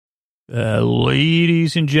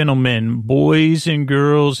Ladies and gentlemen, boys and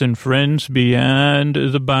girls and friends beyond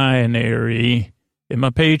the binary, and my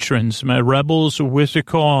patrons, my rebels with a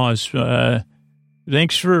cause,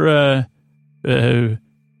 thanks for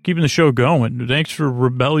keeping the show going. Thanks for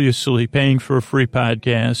rebelliously paying for a free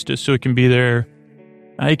podcast so it can be there.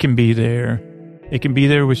 I can be there. It can be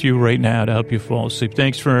there with you right now to help you fall asleep.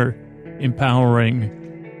 Thanks for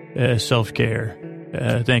empowering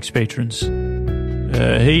self-care. Thanks, patrons.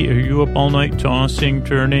 Hey, are you up all night tossing,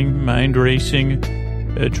 turning, mind racing,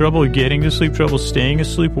 trouble getting to sleep, trouble staying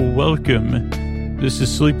asleep? Well, welcome. This is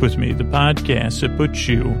Sleep With Me, the podcast that puts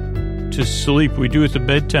you to sleep. We do it the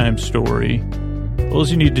bedtime story. All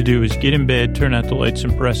you need to do is get in bed, turn out the lights,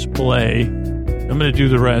 and press play. I'm going to do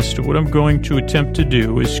the rest. What I'm going to attempt to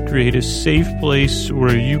do is create a safe place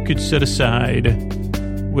where you could set aside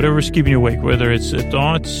whatever's keeping you awake, whether it's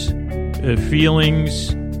thoughts,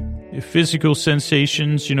 feelings, physical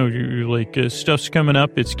sensations. You know, you're like stuff's coming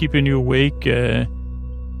up. It's keeping you awake.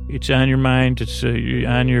 It's on your mind. It's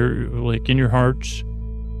on your, like, in your heart,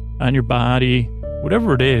 on your body,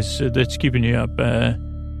 whatever it is that's keeping you up.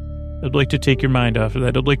 I'd like to take your mind off of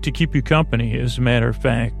that. I'd like to keep you company, as a matter of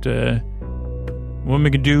fact. What am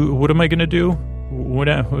I going to do?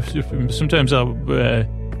 Sometimes I'll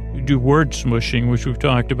do word smushing, which we've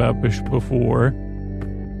talked about before.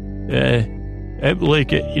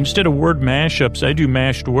 Instead of word mashups, I do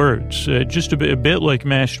mashed words, just a bit like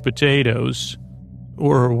mashed potatoes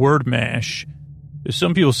or a word mash.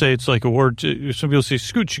 Some people say it's like a word. Some people say,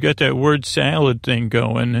 Scooch, you got that word salad thing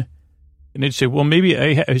going. And they'd say, well, maybe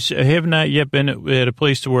I have not yet been at a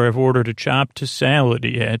place to where I've ordered a chopped salad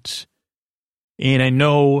yet. And I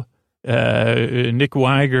know Nick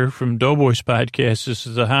Weiger from Doughboys Podcast, this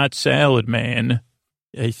is a hot salad man.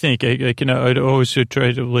 I think I'd always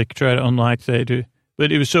try to unlock that.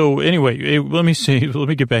 But it was so, anyway, let me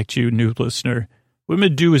get back to you, new listener. What I'm going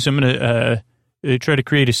to do is I'm going to try to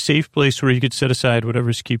create a safe place where you could set aside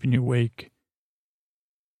whatever's keeping you awake.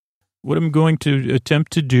 What I'm going to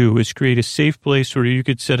attempt to do is create a safe place where you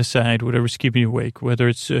could set aside whatever's keeping you awake, whether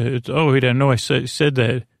it's oh, wait, I know I said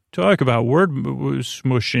that. Talk about word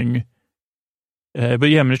smushing. But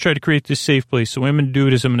yeah, I'm going to try to create this safe place. So what I'm going to do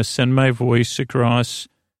is I'm going to send my voice across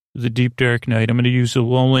the deep, dark night. I'm going to use the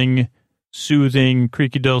lulling, soothing,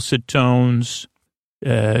 creaky, dulcet tones,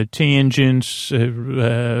 tangents,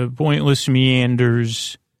 pointless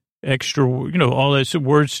meanders, extra, all that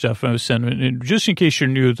word stuff I was sending. And just in case you're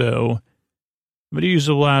new, though, I'm going to use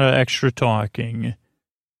a lot of extra talking.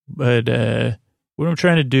 But what I'm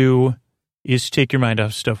trying to do is take your mind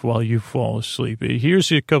off stuff while you fall asleep.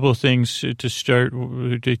 Here's a couple of things to start,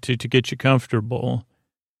 to get you comfortable,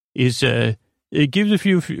 is give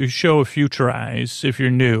the show a few tries if you're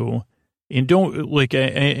new. And don't,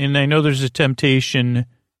 and I know there's a temptation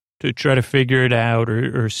to try to figure it out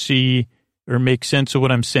or see or make sense of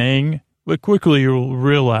what I'm saying, but quickly you'll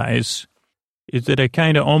realize is that I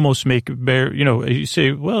kind of almost make, you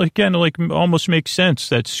say, well, it kind of almost makes sense,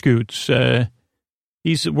 that Scoots.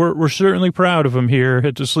 We're certainly proud of him here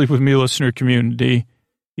at the Sleep With Me listener community.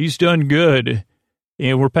 He's done good,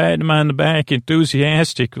 and we're patting him on the back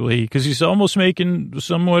enthusiastically because he's almost making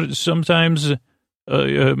sometimes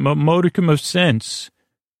a modicum of sense,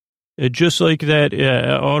 just like that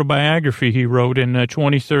autobiography he wrote in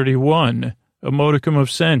 2031, a modicum of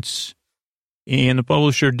sense. And the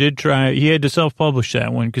publisher did try; he had to self-publish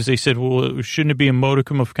that one because they said, "Well, shouldn't it be a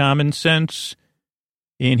modicum of common sense?"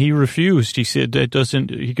 And he refused. He said it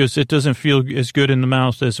doesn't feel as good in the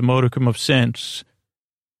mouth as a modicum of sense.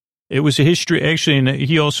 It was a history, actually, and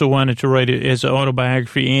he also wanted to write it as an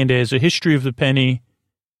autobiography and as a history of the penny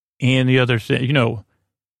and the other thing, all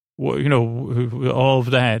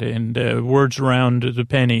of that and words around the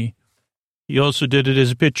penny. He also did it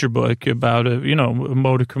as a picture book about a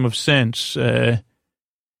modicum of sense. And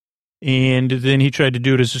then he tried to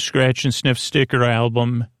do it as a scratch and sniff sticker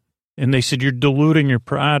album. And they said, you're diluting your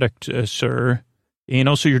product, sir. And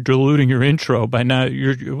also you're diluting your intro by not,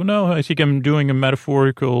 no, I think I'm doing a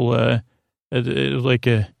metaphorical, I think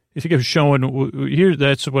I'm showing, here,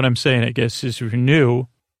 that's what I'm saying, I guess, is if you're new,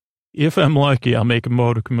 if I'm lucky, I'll make a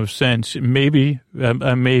modicum of sense. Maybe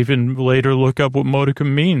I may even later look up what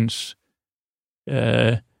modicum means.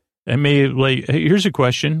 I may, here's a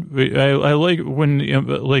question. I like when,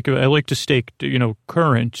 I like to stay,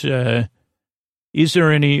 current, is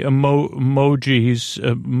there any emojis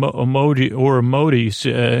or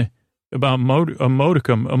emojis about a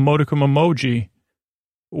modicum emoji?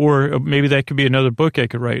 Or maybe that could be another book I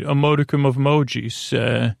could write, a modicum of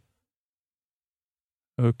emojis.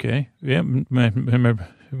 Okay. Yeah,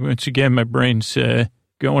 once again, my brain's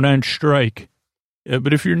going on strike.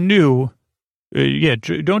 But if you're new,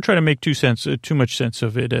 don't try to make too much sense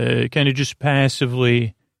of it. Kind of just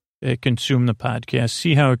passively consume the podcast,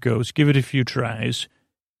 see how it goes, give it a few tries.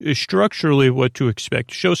 Structurally, what to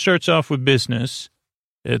expect. Show starts off with business.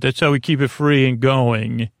 That's how we keep it free and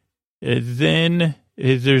going. Then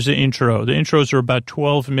there's an intro. The intros are about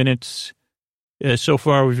 12 minutes. So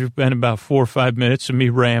far, we've been about 4 or 5 minutes of me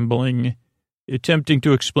rambling, attempting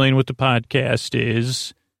to explain what the podcast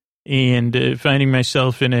is, and finding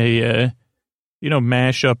myself in a,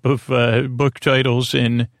 mashup of book titles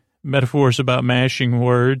and metaphors about mashing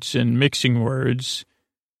words and mixing words,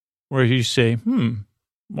 where you say,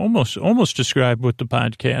 almost describe what the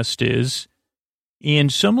podcast is.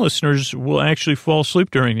 And some listeners will actually fall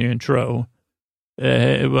asleep during the intro.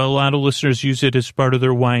 A lot of listeners use it as part of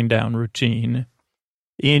their wind down routine.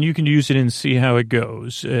 And you can use it and see how it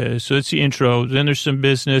goes. So that's the intro. Then there's some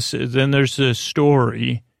business. Then there's a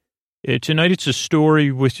story. Tonight it's a story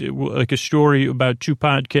a story about two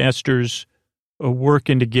podcasters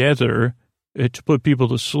working together to put people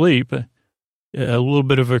to sleep. A little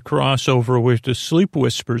bit of a crossover with the Sleep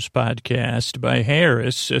Whispers podcast by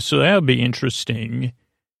Harris. So that'll be interesting.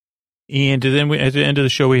 And then at the end of the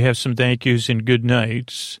show, we have some thank yous and good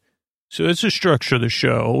nights. So that's the structure of the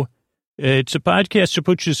show. It's a podcast to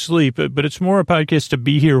put you to sleep, but it's more a podcast to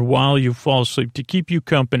be here while you fall asleep, to keep you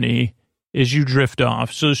company as you drift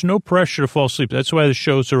off. So there's no pressure to fall asleep. That's why the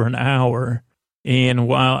shows are an hour. And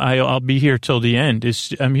while I'll be here till the end,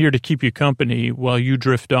 I'm here to keep you company while you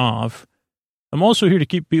drift off. I'm also here to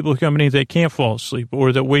keep people company that can't fall asleep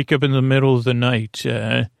or that wake up in the middle of the night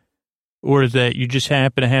or that you just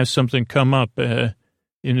happen to have something come up in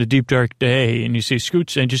the deep, dark day and you say,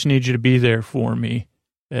 Scoots, I just need you to be there for me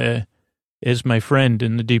as my friend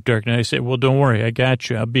in the deep, dark night. I say, well, don't worry. I got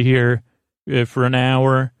you. I'll be here for an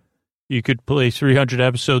hour. You could play 300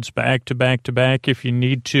 episodes back to back to back if you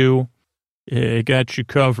need to. I got you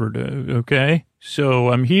covered, okay? So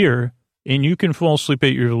I'm here, and you can fall asleep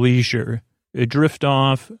at your leisure. Drift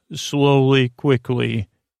off slowly, quickly,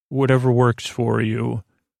 whatever works for you.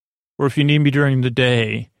 Or if you need me during the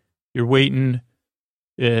day, you're waiting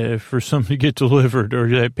for something to get delivered or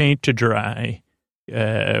that paint to dry,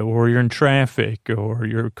 or you're in traffic, or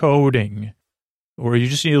you're coding, or you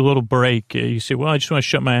just need a little break. You say, well, I just want to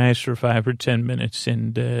shut my eyes for 5 or 10 minutes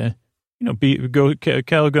and, go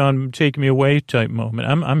Caligon, take me away type moment.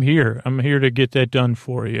 I'm here. I'm here to get that done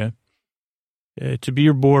for you. To be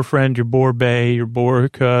your boar friend, your boar bae, your boar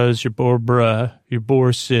cuz, your boar bruh, your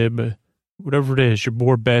boar sib, whatever it is, your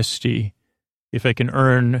boar bestie. If I can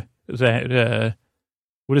earn that,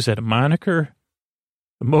 what is that, a moniker?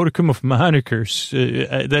 A modicum of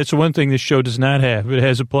monikers. That's one thing this show does not have. It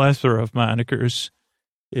has a plethora of monikers.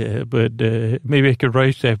 But maybe I could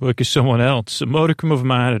write that book as someone else. A modicum of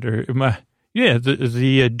monitor.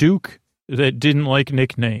 The Duke that didn't like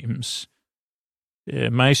nicknames.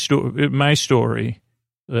 My story.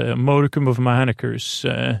 A modicum of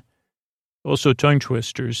monikers. Also tongue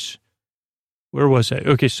twisters. Where was I?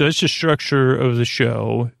 Okay, so that's the structure of the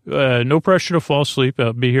show. No pressure to fall asleep.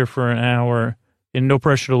 I'll be here for an hour. And no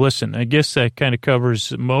pressure to listen. I guess that kind of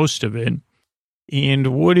covers most of it. And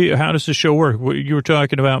how does the show work? You were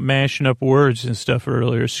talking about mashing up words and stuff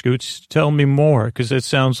earlier, Scoots. Tell me more, because that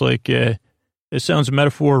sounds like it sounds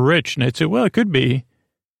metaphor rich. And I'd say, well, it could be.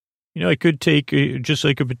 I could take just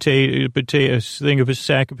like a thing of a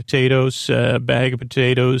sack of potatoes, a bag of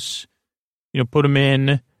potatoes. Put them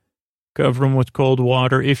in, cover them with cold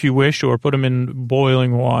water if you wish, or put them in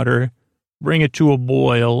boiling water. Bring it to a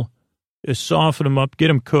boil. Soften them up, get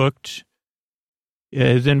them cooked,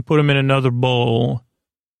 then put them in another bowl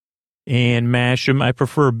and mash them. I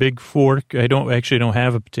prefer a big fork. I don't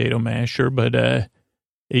have a potato masher, but I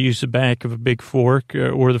use the back of a big fork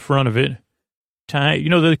or the front of it.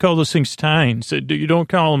 They call those things tines. You don't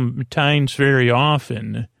call them tines very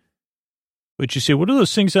often, but you say, what are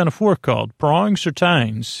those things on a fork called? Prongs or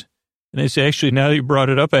tines? And they say, actually, now that you brought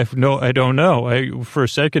it up, I don't know. For a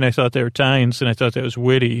second, I thought they were tines, and I thought that was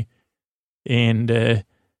witty. And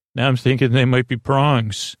now I'm thinking they might be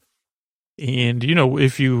prongs. And,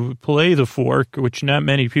 if you play the fork, which not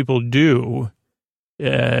many people do,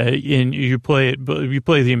 and you play it, but you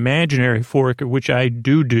play the imaginary fork, which I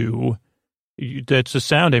do, that's the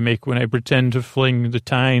sound I make when I pretend to fling the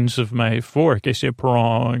tines of my fork. I say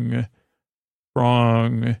prong,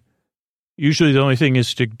 prong. Usually the only thing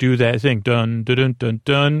is to do that thing, dun, dun, dun, dun,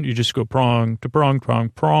 dun. You just go prong to prong, prong,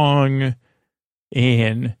 prong.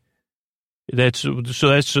 And that's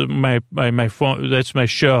my phone. That's my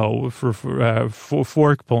show for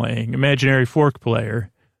fork playing, imaginary fork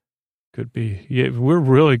player. Could be. Yeah, we're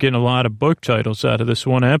really getting a lot of book titles out of this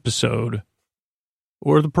one episode.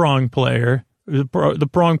 or the prong player, the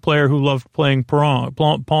prong player who loved playing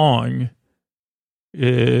pong.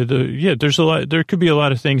 There's a lot. There could be a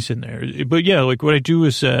lot of things in there, but yeah, like what I do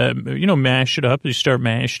is, mash it up. You start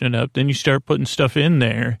mashing it up, then you start putting stuff in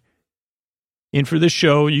there. And for this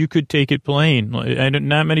show, you could take it plain.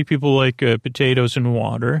 Not many people like potatoes and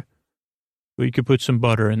water. But you could put some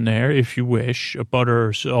butter in there if you wish, a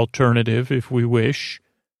butter alternative if we wish.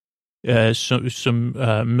 Some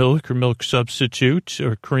milk or milk substitute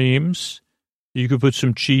or creams. You could put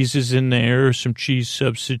some cheeses in there or some cheese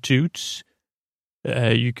substitutes.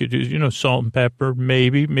 You could do, salt and pepper,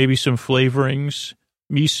 maybe some flavorings.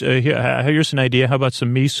 Miso. Here's an idea. How about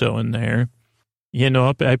some miso in there? I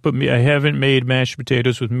haven't made mashed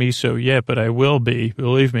potatoes with miso yet, but I will be.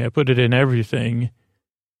 Believe me, I put it in everything.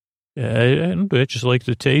 I just like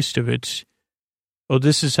the taste of it. Oh,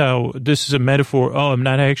 this is a metaphor. Oh, I'm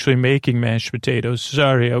not actually making mashed potatoes.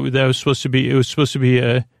 Sorry. It was supposed to be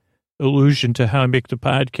a allusion to how I make the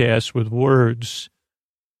podcast with words.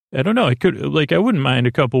 I don't know. I wouldn't mind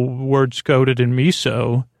a couple words coated in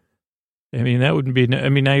miso. I mean, that wouldn't be, I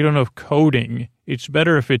don't know if coating, it's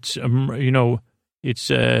better if it's,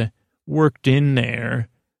 it's worked in there.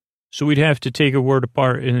 So we'd have to take a word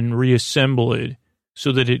apart and reassemble it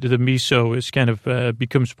so that the miso is kind of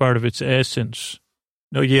becomes part of its essence.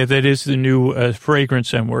 No, yeah, that is the new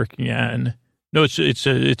fragrance I'm working on. No,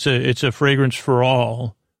 it's a fragrance for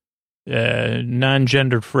all,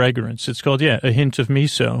 non-gendered fragrance. It's called, A Hint of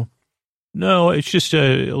Miso. No, it's just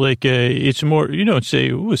it's more, is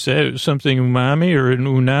that something umami or an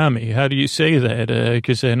unami? How do you say that?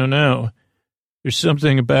 Because I don't know. There's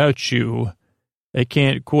something about you I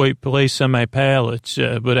can't quite place on my palate,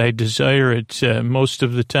 but I desire it most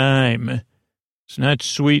of the time. It's not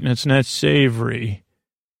sweet and it's not savory,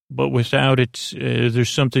 but without it, there's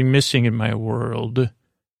something missing in my world.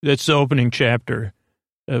 That's the opening chapter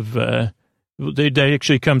of, that'll be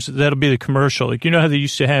the commercial. Like, how they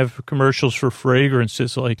used to have commercials for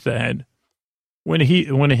fragrances like that. When a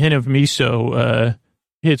hint of miso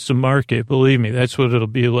hits the market, believe me, that's what it'll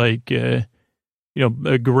be like. A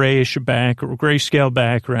grayscale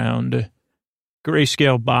background,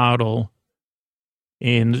 grayscale bottle,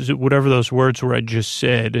 and whatever those words were I just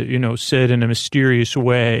said, said in a mysterious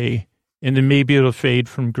way, and then maybe it'll fade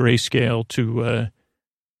from grayscale to,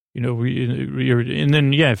 and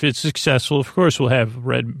then, if it's successful, of course, we'll have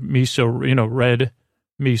red miso,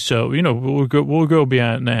 we'll go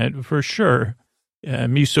beyond that for sure.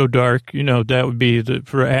 Miso dark, that would be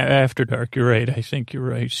for after dark. You're right. I think you're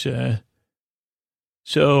right.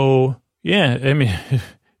 So,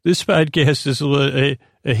 this podcast is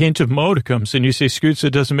a hint of modicums, and you say, Scoots, it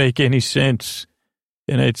doesn't make any sense.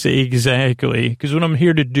 And I'd say exactly, because what I'm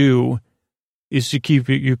here to do is to keep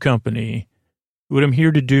you company. What I'm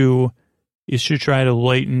here to do is to try to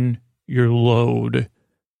lighten your load,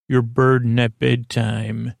 your burden at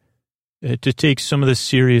bedtime, to take some of the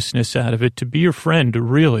seriousness out of it, to be your friend,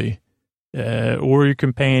 really, or your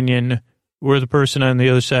companion, or the person on the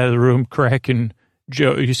other side of the room cracking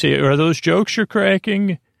joke. You say, are those jokes you're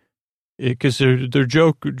cracking? Because they're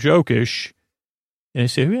jokish. And I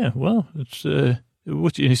say, yeah, well, it's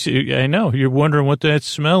you say, I know you're wondering what that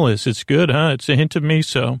smell is. It's good, huh? It's a hint of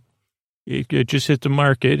miso. It just hit the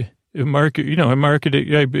market. I market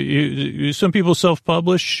it. Some people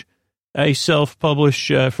self-publish. I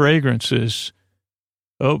self-publish fragrances.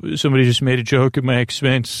 Oh, somebody just made a joke at my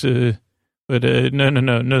expense. But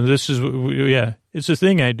no. This is, it's a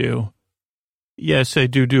thing I do. Yes, I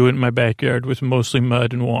do it in my backyard with mostly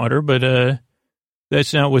mud and water, but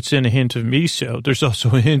that's not what's in a hint of miso. There's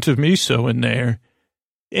also a hint of miso in there.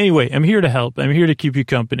 Anyway, I'm here to help. I'm here to keep you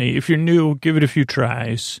company. If you're new, give it a few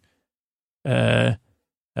tries. It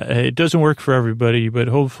doesn't work for everybody, but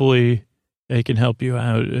hopefully I can help you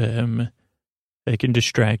out. I can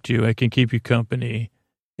distract you. I can keep you company.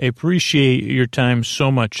 I appreciate your time so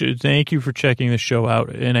much. Thank you for checking the show out.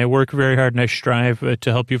 And I work very hard and I strive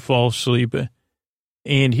to help you fall asleep.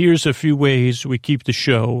 And here's a few ways we keep the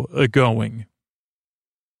show going.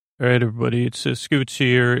 All right, everybody, it's Scoots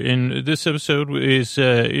here. And this episode is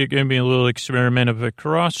going to be a little experiment of a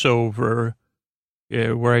crossover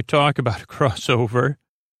where I talk about a crossover.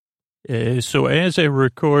 So as I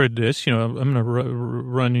record this, I'm going to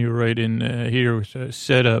run you right in here with a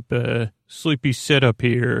setup, sleepy setup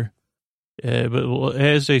here. But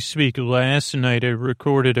as I speak, last night I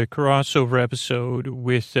recorded a crossover episode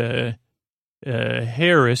with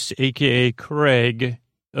Harris, a.k.a. Craig,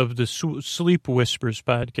 of the Sleep Whispers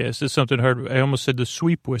podcast. That's something hard. I almost said the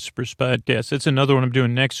Sweep Whispers podcast. That's another one I'm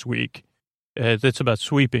doing next week. That's about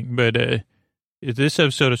sweeping. But this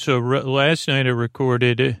episode, last night I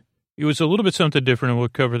recorded It was a little bit something different, and we'll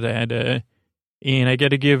cover that. And I got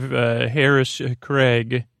to give Harris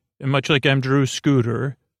Craig, much like I'm Drew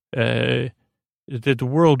Scooter, that the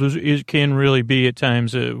world can really be at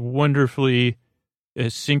times a wonderfully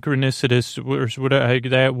synchronicitous,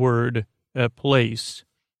 that word, place.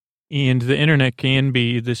 And the internet can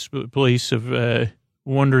be this place of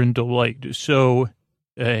wonder and delight. So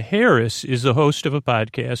Harris is the host of a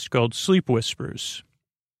podcast called Sleep Whispers.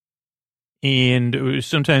 And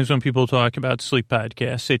sometimes when people talk about sleep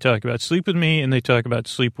podcasts, they talk about Sleep With Me and they talk about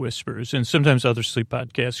Sleep Whispers. And sometimes other sleep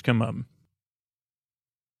podcasts come up.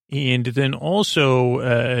 And then also,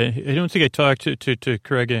 I don't think I talked to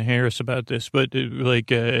Craig and Harris about this, but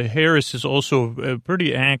Harris is also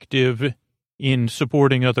pretty active in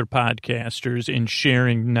supporting other podcasters and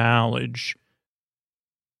sharing knowledge.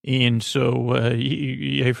 And so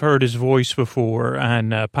I've heard his voice before on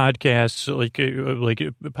podcasts, like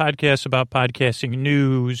podcasts about podcasting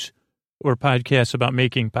news or podcasts about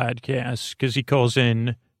making podcasts, because he calls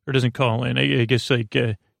in, or doesn't call in, I guess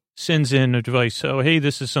sends in advice. Oh, hey,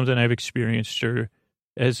 this is something I've experienced or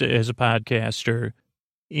as a podcaster.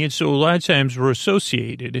 And so a lot of times we're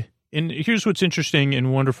associated. And here's what's interesting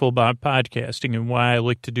and wonderful about podcasting and why I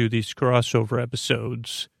like to do these crossover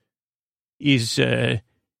episodes is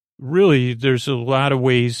really there's a lot of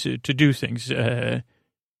ways to do things.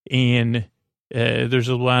 And there's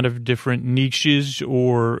a lot of different niches,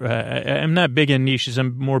 or I'm not big on niches.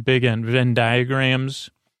 I'm more big on Venn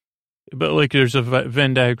diagrams. But like there's a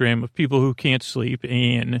Venn diagram of people who can't sleep,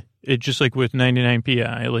 and it just like with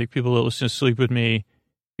 99PI, like people that listen to Sleep With Me,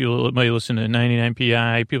 people that might listen to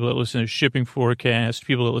 99PI, people that listen to Shipping Forecast,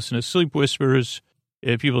 people that listen to Sleep Whispers,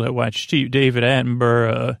 people that watch David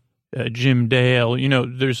Attenborough, Jim Dale. You know,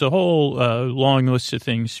 there's a whole long list of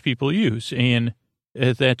things people use, and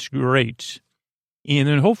that's great. And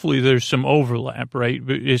then hopefully there's some overlap, right?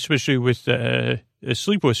 Especially with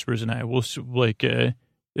Sleep Whispers and I. We'll like.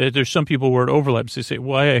 There's some people where it overlaps. They say,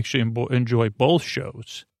 well, I actually enjoy both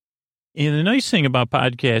shows. And the nice thing about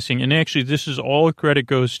podcasting, and actually this is all credit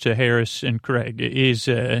goes to Harris and Craig, is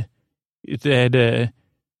that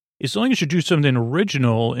as long as you do something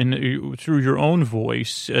original and through your own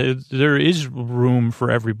voice, there is room for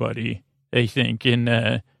everybody, I think.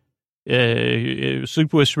 And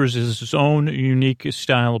Sleep Whispers is its own unique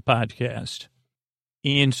style of podcast.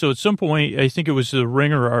 And so at some point, I think it was the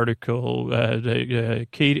Ringer article that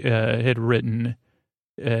Kate had written,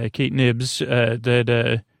 Kate Nibbs,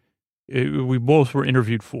 that we both were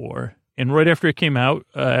interviewed for. And right after it came out,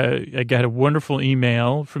 I got a wonderful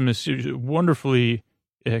email from this wonderfully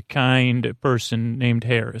kind person named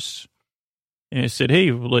Harris. And it said, hey,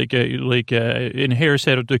 and Harris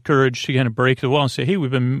had the courage to kind of break the wall and say, hey, we've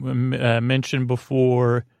been mentioned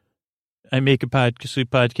before. I make a sleep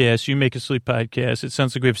podcast. You make a sleep podcast. It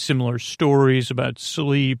sounds like we have similar stories about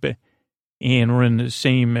sleep, and we're in the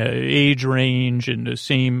same age range and the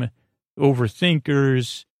same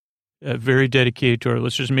overthinkers, very dedicated to our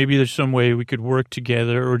listeners. Maybe there's some way we could work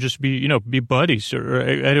together or just be buddies. Or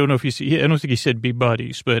I don't know if I don't think he said be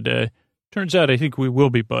buddies, but turns out I think we will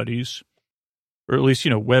be buddies, or at least,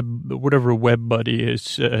 whatever web buddy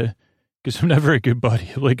is. Because I'm not a very good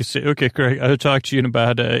buddy. Like I say, okay, Craig, I'll talk to you in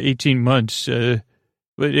about 18 months. But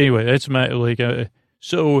anyway, that's my,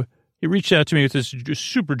 so he reached out to me with this just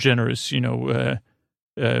super generous, when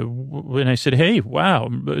I said, hey, wow,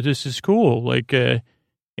 this is cool.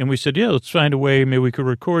 And we said, yeah, let's find a way. Maybe we could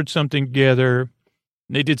record something together. And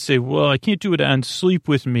they did say, well, I can't do it on Sleep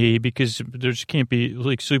With Me because there's can't be,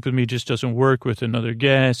 Sleep With Me just doesn't work with another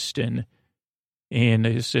guest. And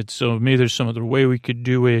I said, so maybe there's some other way we could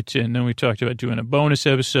do it. And then we talked about doing a bonus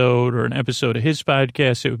episode or an episode of his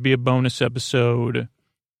podcast. It would be a bonus episode.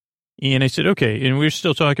 And I said, okay. And we were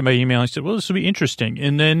still talking by email. I said, well, this will be interesting.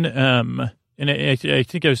 And then, and I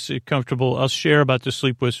think I was comfortable. I'll share about the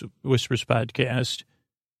Sleep Whispers podcast.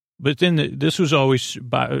 But then this was always,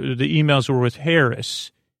 the emails were with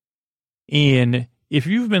Harris. And if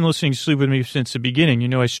you've been listening to Sleep With Me since the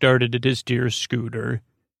beginning, I started it as Dear Scooter.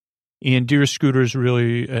 And Dear Scooter is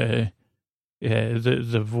really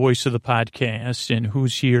the voice of the podcast and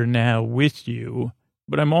who's here now with you.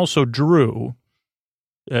 But I'm also Drew,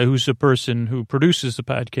 who's the person who produces the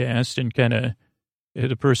podcast and kind of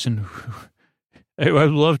the person who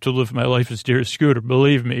I'd love to live my life as Dear Scooter,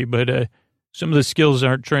 believe me, but some of the skills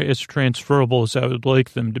aren't as transferable as I would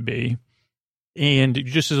like them to be. And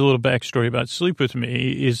just as a little backstory about Sleep With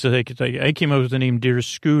Me is I came up with the name Dear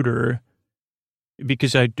Scooter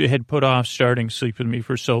because I had put off starting Sleep With Me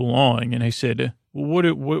for so long. And I said, what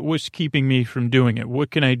was keeping me from doing it?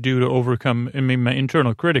 What can I do to overcome? I mean, my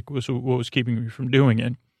internal critic was what was keeping me from doing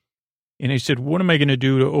it. And I said, what am I going to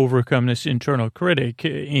do to overcome this internal critic?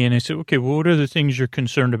 And I said, okay, well, what are the things you're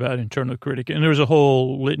concerned about, internal critic? And there was a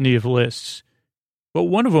whole litany of lists. But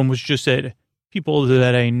one of them was just that people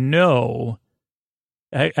that I know,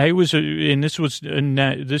 I was, and this was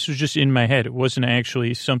just in my head. It wasn't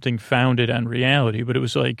actually something founded on reality, but it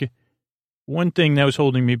was like one thing that was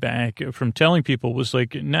holding me back from telling people was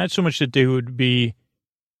like, not so much that they would be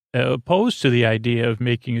opposed to the idea of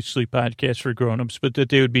making a sleep podcast for grownups, but that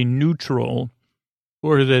they would be neutral,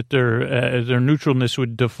 or that their neutralness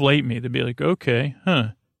would deflate me. They'd be like, okay,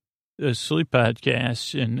 a sleep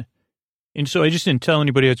podcast. And so I just didn't tell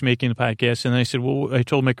anybody I was making the podcast. And I said, well, I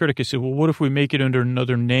told my critic, I said, well, what if we make it under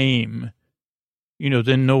another name?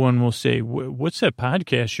 Then no one will say, what's that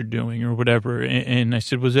podcast you're doing or whatever. And I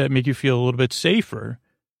said, does that make you feel a little bit safer?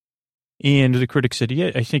 And the critic said,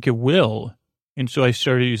 yeah, I think it will. And so I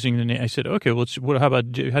started using the name. I said, okay, well, how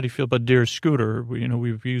do you feel about Dear Scooter?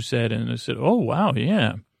 We've used that. And I said, oh, wow,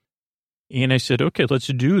 yeah. And I said, okay, let's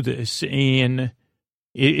do this. And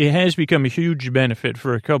it has become a huge benefit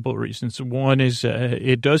for a couple of reasons. One is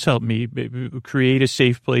it does help me create a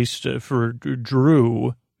safe place for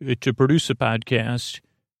Drew to produce a podcast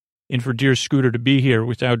and for Dear Scooter to be here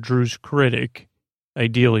without Drew's critic,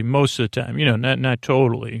 ideally, most of the time, not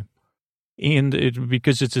totally. And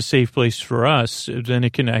because it's a safe place for us, then I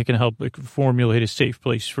can help formulate a safe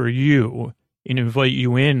place for you and invite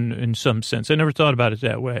you in some sense. I never thought about it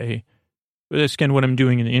that way. But that's kind of what I'm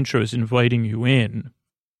doing in the intro, is inviting you in.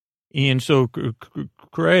 And so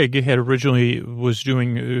Craig had originally was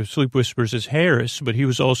doing Sleep Whispers as Harris, but he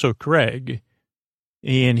was also Craig.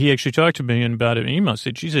 And he actually talked to me about it in email.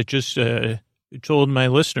 Said, geez, I just told my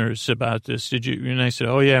listeners about this. Did you? And I said,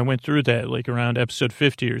 oh, yeah, I went through that like around episode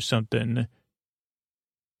 50 or something.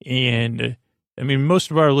 And I mean, most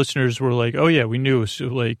of our listeners were like, oh, yeah, we knew. So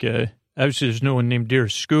like, obviously there's no one named Dear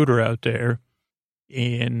Scooter out there.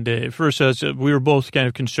 And at first we were both kind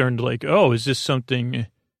of concerned, like, oh, is this something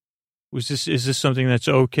that's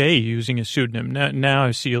okay using a pseudonym? Now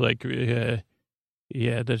I see like,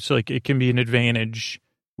 that's like, it can be an advantage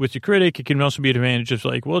with the critic. It can also be an advantage of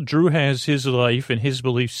like, well, Drew has his life and his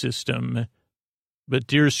belief system, but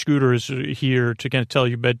Dear Scooter is here to kind of tell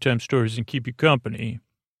you bedtime stories and keep you company.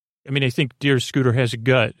 I mean, I think Dear Scooter has a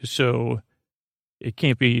gut, so it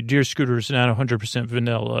can't be, Dear Scooter is not 100%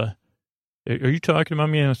 vanilla. Are you talking about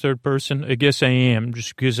me in a third person? I guess I am,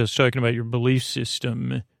 just because I was talking about your belief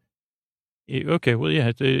system. Okay, well,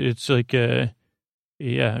 yeah, it's like, you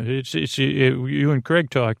and Craig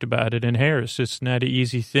talked about it in Harris. It's not an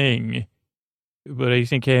easy thing, but I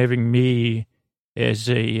think having me as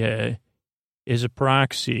a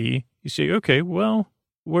proxy, you say, okay, well,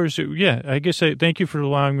 where's it? Yeah, I guess thank you for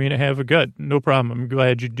allowing me to have a gut. No problem. I'm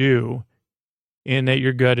glad you do. And that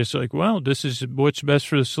your gut is like, well, this is what's best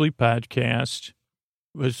for the sleep podcast.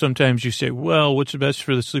 But sometimes you say, well, what's best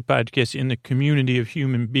for the sleep podcast in the community of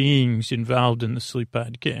human beings involved in the sleep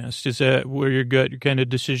podcast? Is that where your gut kind of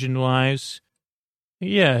decision lies?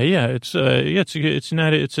 Yeah. It's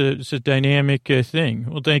a dynamic thing.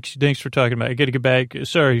 Well, thanks for talking about it. I got to get back.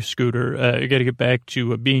 Sorry, Scooter. I got to get back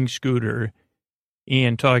to being Scooter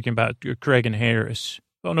and talking about Craig and Harris.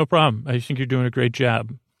 Oh, no problem. I think you're doing a great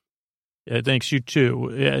job. Thanks, you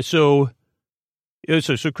too. Yeah, so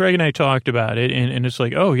Craig and I talked about it, and it's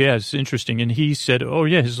like, oh, yeah, it's interesting. And he said, oh,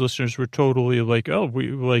 yeah, his listeners were totally like, oh,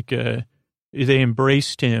 they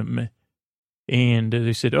embraced him. And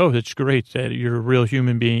they said, oh, that's great that you're a real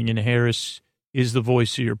human being, and Harris is the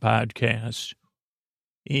voice of your podcast.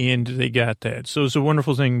 And they got that. So it's a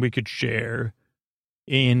wonderful thing we could share.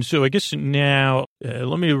 And so I guess now,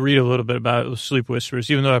 let me read a little bit about Sleep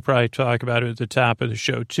Whispers, even though I probably talk about it at the top of the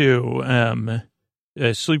show, too.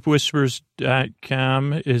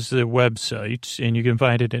 Sleepwhispers.com is the website, and you can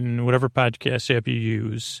find it in whatever podcast app you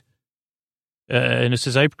use. And it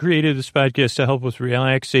says, I've created this podcast to help with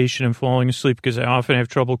relaxation and falling asleep because I often have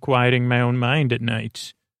trouble quieting my own mind at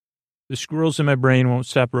night. The squirrels in my brain won't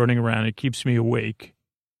stop running around. It keeps me awake.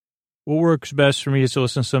 What works best for me is to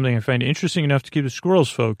listen to something I find interesting enough to keep the squirrels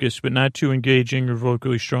focused, but not too engaging or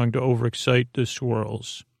vocally strong to overexcite the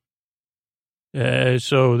squirrels.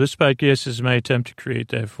 So this podcast is my attempt to create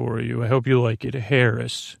that for you. I hope you like it.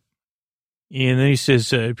 Harris. And then he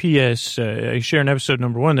says, P.S. I share in episode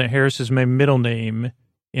number 1 that Harris is my middle name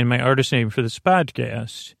and my artist name for this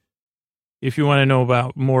podcast. If you want to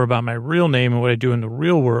know more about my real name and what I do in the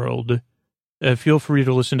real world, feel free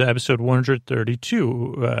to listen to episode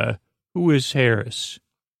 132, Who is Harris?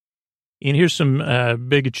 And here's some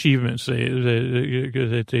big achievements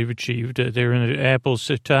that they've achieved. They're in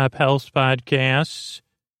Apple's top health podcasts.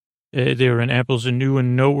 They were in Apple's new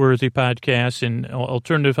and noteworthy podcasts in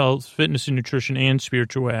alternative health, fitness and nutrition, and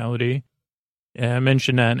spirituality. I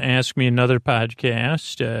mentioned on Ask Me Another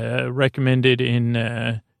podcast, recommended in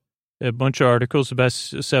a bunch of articles, the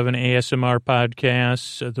best 7 ASMR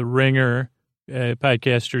podcasts, The Ringer,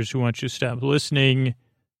 podcasters who want you to stop listening,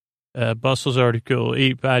 Bustle's article,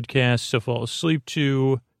 8 podcasts to fall asleep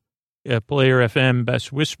to, Player FM,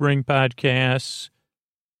 best whispering podcasts,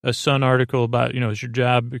 a Sun article about, is your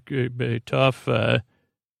job tough?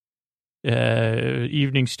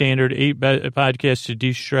 Evening Standard, 8 podcasts to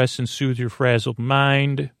de-stress and soothe your frazzled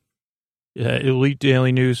mind. Elite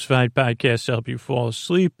Daily News, 5 podcasts to help you fall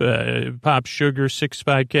asleep. Pop Sugar, 6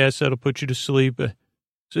 podcasts that'll put you to sleep.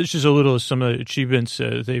 So it's just a little of some of the achievements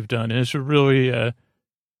they've done. And it's really, I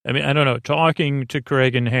don't know, talking to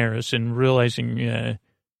Craig and Harris and realizing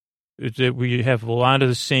that we have a lot of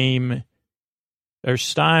the same. Our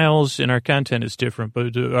styles and our content is different,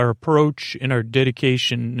 but our approach and our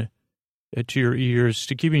dedication to your ears,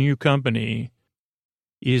 to keeping you company,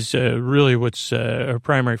 is really what's our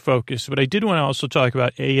primary focus. But I did want to also talk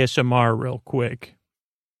about ASMR real quick,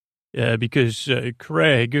 because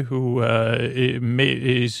Craig, who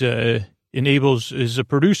is a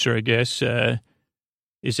producer, I guess,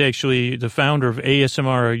 is actually the founder of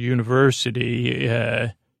ASMR University.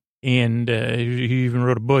 And he even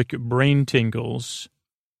wrote a book, Brain Tingles,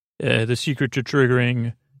 The Secret to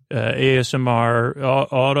Triggering ASMR,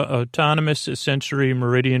 Autonomous Sensory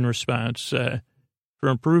Meridian Response for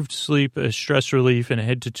Improved Sleep, Stress Relief, and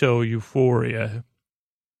Head-to-Toe Euphoria.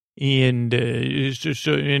 And just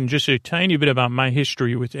a tiny bit about my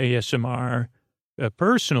history with ASMR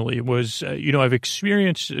personally was, I've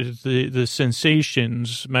experienced the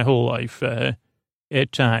sensations my whole life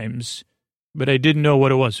at times. But I didn't know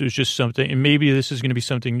what it was. It was just something, and maybe this is going to be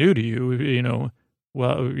something new to you,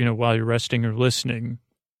 while you're resting or listening.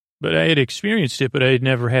 But I had experienced it, but I had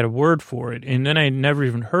never had a word for it. And then I had never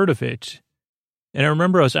even heard of it. And I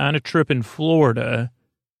remember I was on a trip in Florida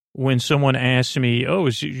when someone asked me, "Oh,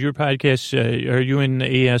 is your podcast, are you in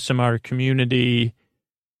the ASMR community?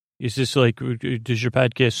 Is this like, does your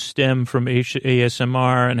podcast stem from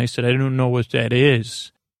ASMR?" And I said, "I don't know what that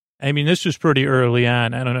is." I mean, this was pretty early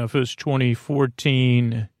on. I don't know if it was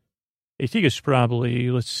 2014. I think it's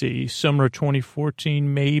probably, summer of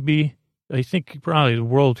 2014, maybe. I think probably the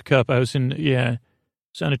World Cup. I was on a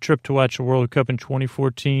trip to watch the World Cup in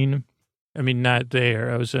 2014. I mean, not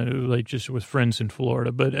there. I was just with friends in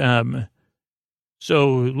Florida. But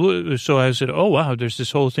so I said, oh, wow, there's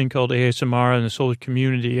this whole thing called ASMR and this whole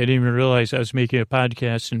community. I didn't even realize I was making a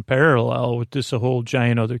podcast in parallel with this whole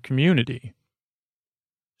giant other community.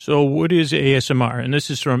 So what is ASMR? And this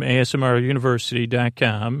is from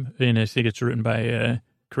ASMRuniversity.com, and I think it's written by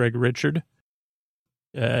Craig Richard.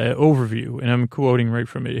 Overview, and I'm quoting right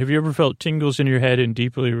from it. Have you ever felt tingles in your head and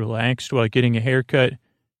deeply relaxed while getting a haircut,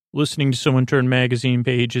 listening to someone turn magazine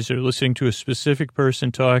pages, or listening to a specific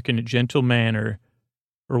person talk in a gentle manner,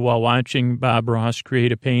 or while watching Bob Ross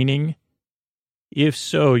create a painting? If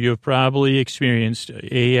so, you have probably experienced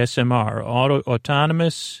ASMR,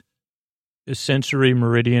 Autonomous Sensory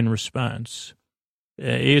Meridian Response.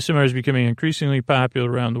 ASMR is becoming increasingly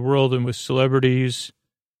popular around the world and with celebrities.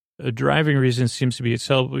 A driving reason seems to be its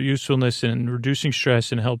usefulness in reducing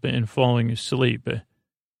stress and helping in falling asleep.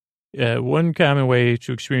 One common way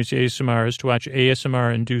to experience ASMR is to watch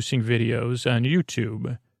ASMR-inducing videos on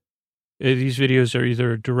YouTube. These videos are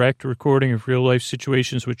either a direct recording of real-life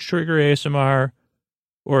situations which trigger ASMR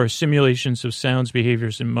or simulations of sounds,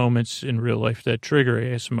 behaviors, and moments in real life that trigger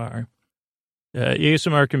ASMR.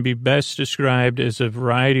 ASMR can be best described as a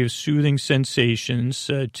variety of soothing sensations,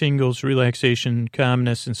 tingles, relaxation,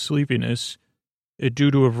 calmness, and sleepiness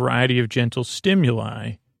due to a variety of gentle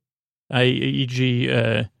stimuli,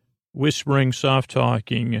 e.g., whispering, soft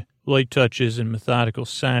talking, light touches, and methodical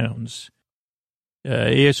sounds.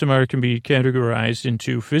 ASMR can be categorized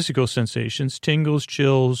into physical sensations, tingles,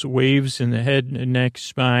 chills, waves in the head, neck,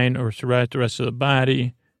 spine, or throughout the rest of the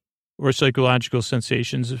body, or psychological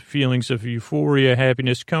sensations, feelings of euphoria,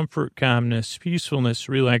 happiness, comfort, calmness, peacefulness,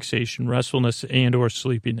 relaxation, restfulness, and or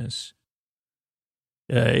sleepiness.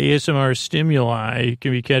 ASMR stimuli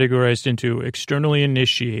can be categorized into externally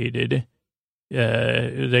initiated,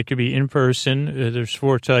 that could be in person. There's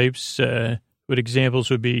 4 types, but examples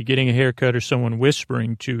would be getting a haircut or someone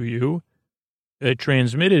whispering to you.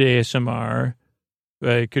 Transmitted ASMR,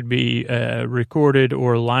 it could be recorded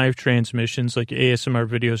or live transmissions like ASMR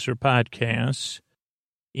videos or podcasts.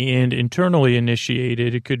 And internally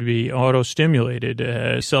initiated, it could be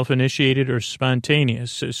auto-stimulated, self-initiated, or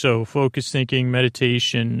spontaneous. So focused thinking,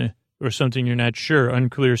 meditation, or something you're not sure,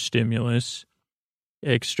 unclear stimulus.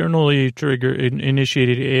 Externally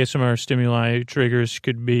initiated ASMR stimuli triggers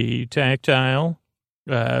could be tactile,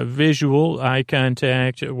 visual, eye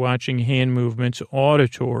contact, watching hand movements,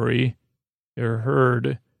 auditory or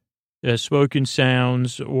heard, spoken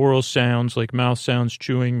sounds, oral sounds like mouth sounds,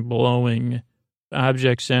 chewing, blowing,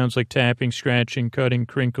 object sounds like tapping, scratching, cutting,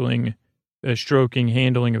 crinkling, stroking,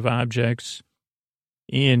 handling of objects.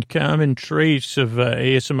 And common traits of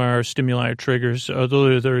ASMR stimuli triggers,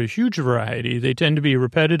 although they're a huge variety, they tend to be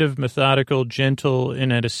repetitive, methodical, gentle,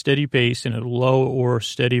 and at a steady pace and at a low or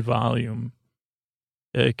steady volume.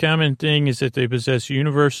 A common thing is that they possess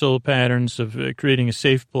universal patterns of creating a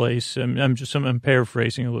safe place. I'm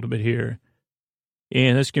paraphrasing a little bit here.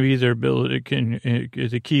 And this can be their ability,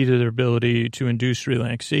 the key to their ability to induce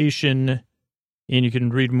relaxation. And you can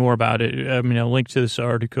read more about it. I'll link to this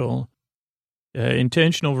article.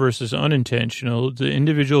 Intentional versus unintentional. The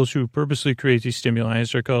individuals who purposely create these stimuli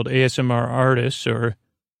are called ASMR artists or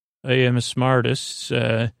ASMR artists,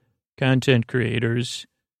 content creators,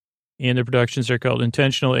 and their productions are called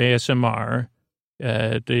intentional ASMR.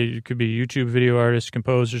 They could be YouTube video artists,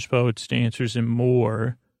 composers, poets, dancers, and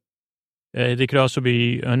more. They could also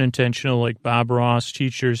be unintentional, like Bob Ross,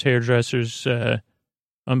 teachers, hairdressers,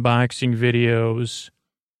 unboxing videos.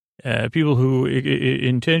 People who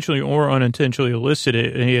intentionally or unintentionally elicit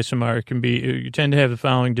ASMR tend to have the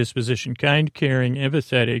following disposition: kind, caring,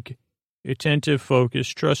 empathetic, attentive,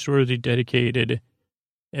 focused, trustworthy, dedicated,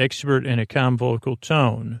 expert, and a calm vocal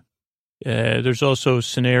tone. There's also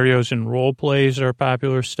scenarios and role plays are a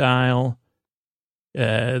popular style.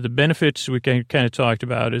 The benefits we kind of talked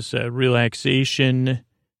about is relaxation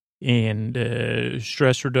and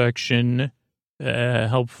stress reduction,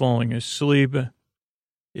 help falling asleep.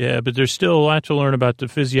 Yeah, but there's still a lot to learn about the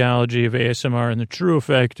physiology of ASMR and the true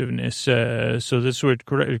effectiveness. So this is what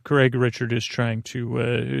Craig Richard is trying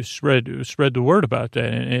to spread the word about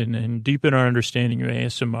that and deepen our understanding of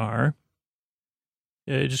ASMR.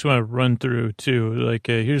 I just want to run through, too,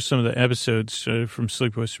 here's some of the episodes from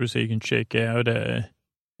Sleep Whispers that you can check out.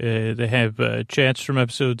 They have chats from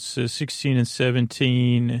episodes 16 and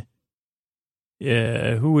 17.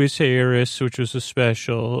 Who is Harris, which was a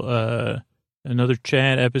special. Another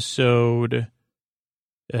chat episode,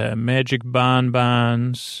 Magic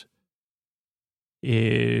Bonbons,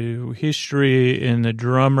 History in the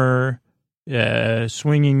Drummer,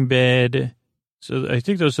 Swinging Bed. So I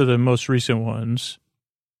think those are the most recent ones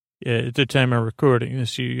at the time of recording.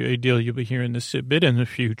 This ideally you'll be hearing this a bit in the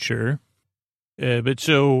future. But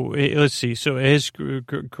so let's see. So as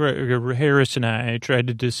Harris and I tried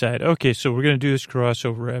to decide, okay, so we're going to do this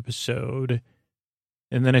crossover episode.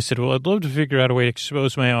 And then I said, well, I'd love to figure out a way to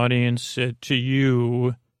expose my audience to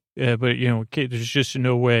you, but, there's just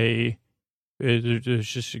no way. There's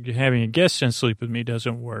just having a guest on Sleep With Me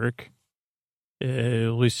doesn't work. At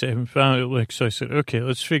least I haven't found it. So I said, okay,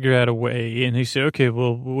 let's figure out a way. And he said, okay,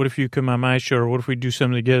 well, what if you come on my show, or what if we do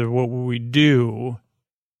something together? What will we do?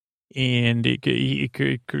 And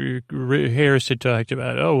Harris had talked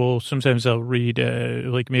about, oh, well, sometimes I'll read,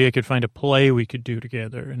 maybe I could find a play we could do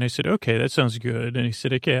together. And I said, okay, that sounds good. And he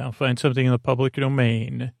said, okay, I'll find something in the public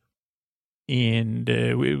domain. And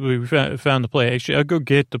we found the play. Actually, I'll go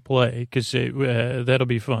get the play because that'll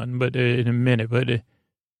be fun, but in a minute.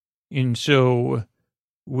 And so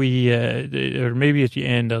we, or maybe at the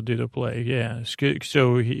end I'll do the play. Yeah.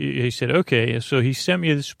 So he said, okay. So he sent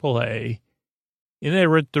me this play. And I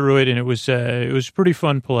read through it, and it was a pretty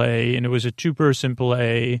fun play, and it was a 2-person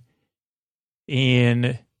play,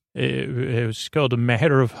 and it was called A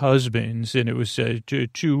Matter of Husbands, and it was I think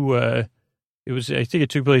it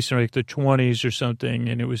took place in the 20s or something,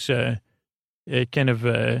 and it was kind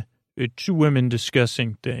of 2 women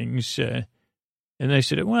discussing things, and I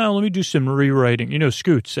said, well, let me do some rewriting.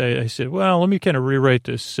 Scoots, I said, well, let me kind of rewrite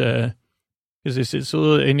this, because I said,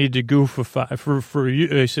 so I need to goofify for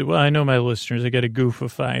you. I said, well, I know my listeners. I got to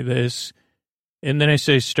goofify this. And then I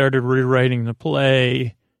started rewriting the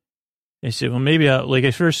play. I said, well, maybe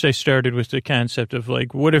at first I started with the concept of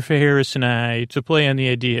what if Harris and I, to play on the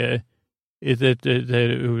idea that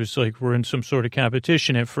it was we're in some sort of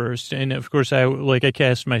competition at first. And of course I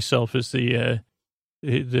cast myself as the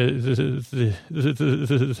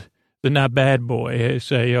not bad boy.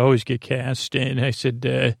 I always get cast. And I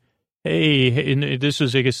said, hey, and this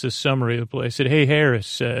was, I guess, the summary of the play. I said, hey,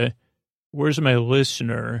 Harris, where's my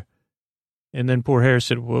listener? And then poor Harris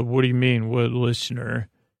said, well, what do you mean, what listener?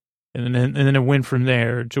 And then it went from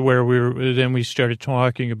there to where we started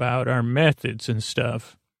talking about our methods and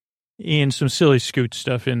stuff, and some silly Scoot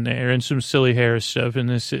stuff in there, and some silly Harris stuff. And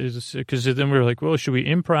this is, because then we were like, well, should we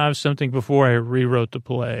improv something before I rewrote the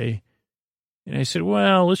play? And I said,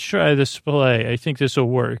 well, let's try this play. I think this will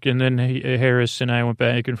work. And then Harris and I went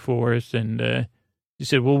back and forth, and he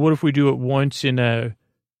said, well, what if we do it once in a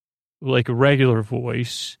regular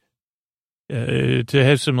voice to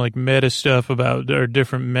have some like meta stuff about our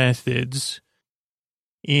different methods.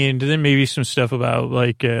 And then maybe some stuff about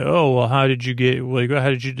like, oh, well, how did you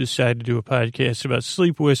decide to do a podcast about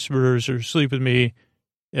sleep whisperers or sleep with me?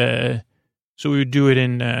 So we would do it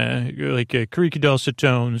in creaky dulcet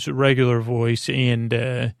tones, regular voice,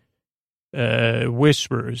 and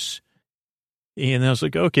whispers. And I was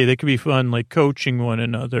like, okay, that could be fun, like coaching one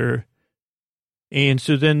another. And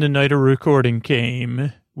so then the night of recording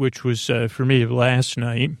came, which was for me last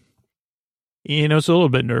night. And I was a little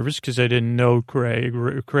bit nervous because I didn't know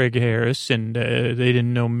Craig Harris, and they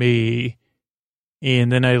didn't know me.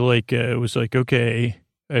 And then I was like, okay,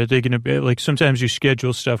 are they going to be like, sometimes you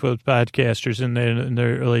schedule stuff with podcasters and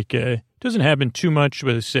they're like, it doesn't happen too much,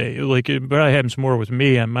 but I say like, it probably happens more with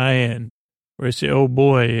me on my end where I say, oh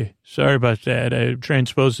boy, sorry about that. I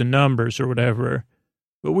transposed the numbers or whatever,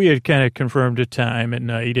 but we had kind of confirmed a time at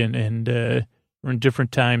night and we're in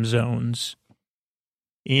different time zones.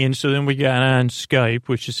 And so then we got on Skype,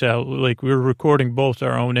 which is how like we were recording both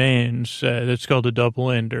our own ends. That's called a double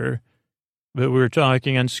ender. But we were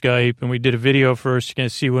talking on Skype, and we did a video first to kind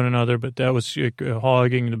of see one another, but that was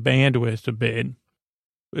hogging the bandwidth a bit.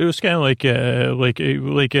 It was kind of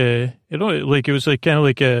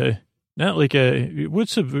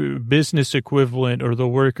what's the business equivalent or the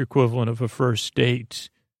work equivalent of a first date?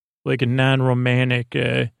 Like a non-romantic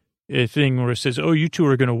thing where it says, oh, you two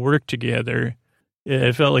are going to work together.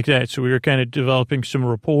 It felt like that. So we were kind of developing some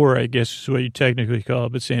rapport, I guess is what you technically call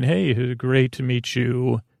it, but saying, hey, it was great to meet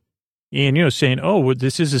you. And, saying, oh, well,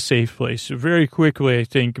 this is a safe place. So very quickly, I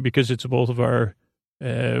think, because it's both of our,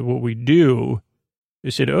 what we do, they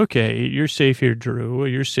said, okay, you're safe here, Drew.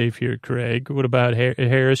 You're safe here, Craig. What about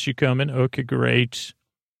Harris? You coming? Okay, great.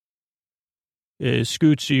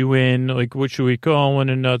 Scoots, you in? Like, what should we call one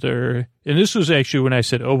another? And this was actually when I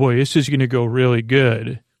said, oh, boy, this is going to go really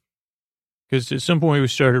good. Because at some point we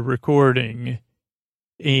started recording,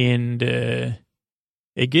 and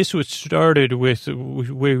I guess what started with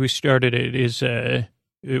where we started it is,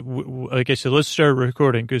 like I said, let's start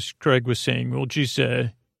recording because Craig was saying, well, geez,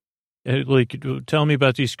 tell me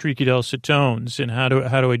about these creaky dulcet tones and how do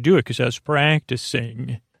I do it? Because I was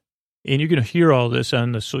practicing, and you're going to hear all this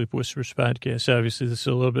on the Sleep Whispers podcast. Obviously, this is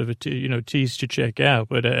a little bit of a tease to check out,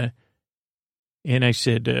 but and I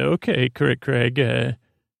said, okay, correct, Craig.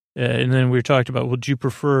 And then we talked about, well, do you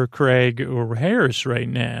prefer Craig or Harris right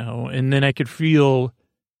now? And then I could feel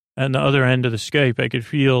on the other end of the Skype, I could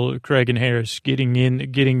feel Craig and Harris getting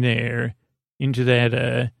there into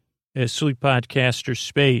that sleep podcaster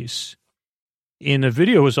space. And the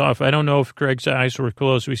video was off. I don't know if Craig's eyes were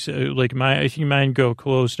closed. We said, I think mine go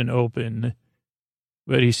closed and open.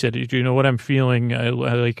 But he said, do you know what I'm feeling? I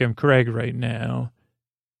like I'm Craig right now.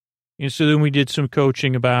 And so then we did some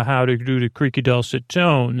coaching about how to do the creaky dulcet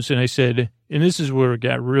tones. And I said, and this is where it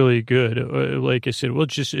got really good. Like I said, well,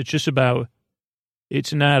 it's just about,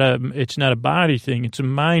 it's not a body thing. It's a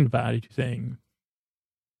mind body thing.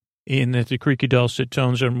 And that the creaky dulcet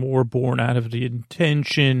tones are more born out of the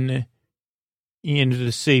intention and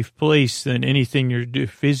the safe place than anything you're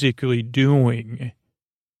physically doing.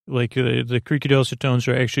 Like the creaky dulcet tones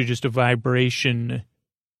are actually just a vibration.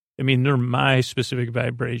 I mean, they're my specific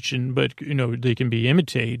vibration, but, they can be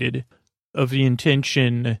imitated of the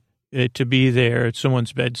intention to be there at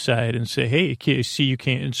someone's bedside and say, hey, see, you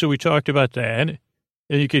can't. And so we talked about that,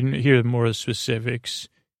 and you can hear more of the specifics.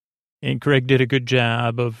 And Craig did a good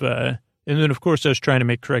job of, and then, of course, I was trying to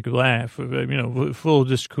make Craig laugh, full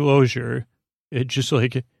disclosure. It just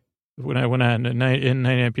like when I went on in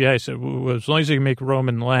 9MPI, I said, well, as long as I can make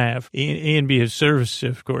Roman laugh and be of service,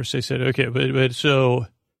 of course, I said, okay, but so...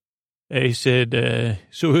 I said,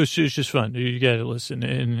 so it was just fun. You got to listen.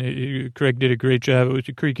 And Craig did a great job with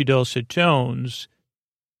the creaky dulcet tones.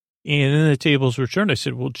 And then the tables were turned. I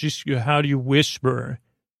said, well, just how do you whisper?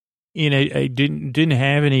 And I didn't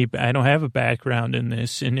have any, I don't have a background in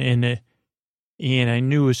this. And I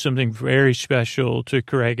knew it was something very special to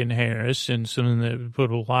Craig and Harris and something that we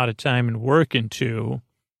put a lot of time and work into.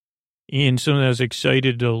 And something that I was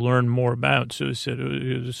excited to learn more about. So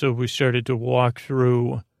we started to walk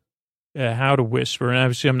through how to whisper. And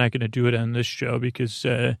obviously I'm not going to do it on this show because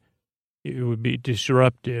it would be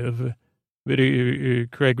disruptive. But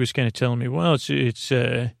Craig was kind of telling me, well, it's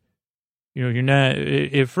you're not,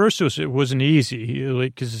 at first it wasn't easy,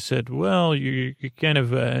 like, because it said, well, you're kind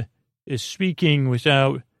of speaking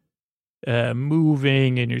without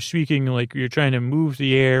moving, and you're speaking like you're trying to move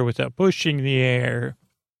the air without pushing the air.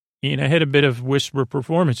 And I had a bit of whisper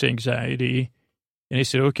performance anxiety. And I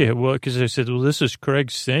said, okay, well, because I said, well, this is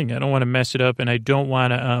Craig's thing. I don't want to mess it up, and I don't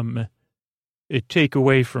want to take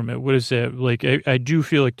away from it. What is that? Like, I do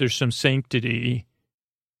feel like there's some sanctity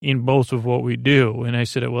in both of what we do. And I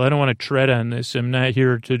said, well, I don't want to tread on this. I'm not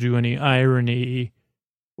here to do any irony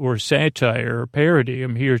or satire or parody.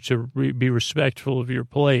 I'm here to be respectful of your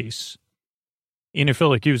place. And it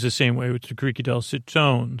felt like he was the same way with the creaky dulcet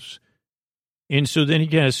tones. And so then he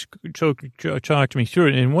kind of talked me through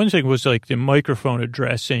it. And one thing was like the microphone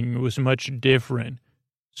addressing was much different.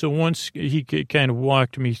 So once he kind of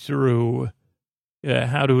walked me through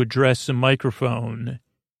how to address the microphone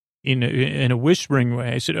in a whispering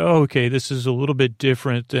way, I said, oh, okay, this is a little bit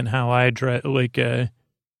different than how I address,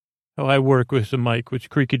 how I work with the mic with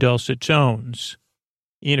creaky dulcet tones.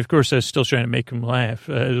 And of course, I was still trying to make him laugh,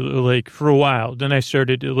 for a while. Then I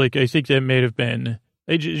started, I think that may have been,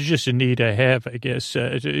 it's just a need I have, I guess.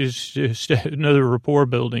 It's just another rapport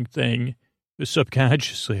building thing,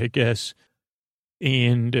 subconsciously, I guess.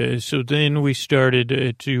 And so then we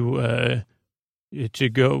started to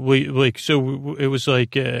go, so it was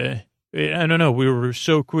like, I don't know, we were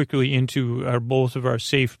so quickly into both of our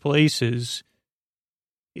safe places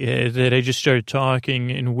that I just started talking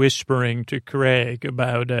and whispering to Craig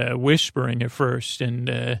about whispering at first,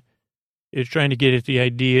 and it's trying to get at the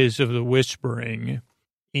ideas of the whispering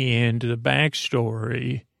and the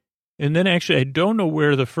backstory. And then actually, I don't know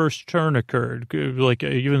where the first turn occurred,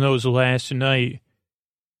 even though it was the last night.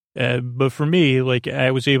 But for me,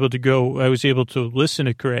 I was able to listen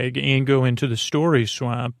to Craig and go into the story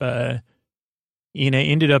swamp. And I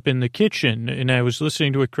ended up in the kitchen, and I was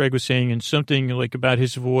listening to what Craig was saying, and something about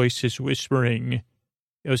his voice, his whispering.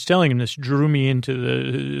 I was telling him this drew me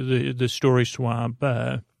into the story swamp,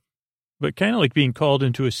 but kind of like being called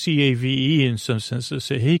into a CAVE in some sense to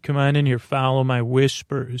say, hey, come on in here, follow my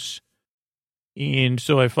whispers. And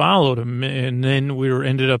so I followed him, and then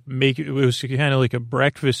ended up making, it was kind of like a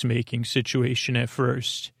breakfast making situation at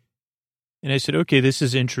first. And I said, okay, this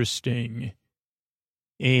is interesting.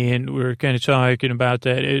 And we were kind of talking about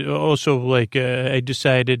that. It also, I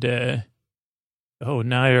decided, now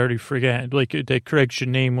I already forgot, that Craig should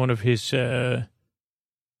name one of his,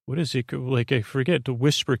 what is it? I forget, the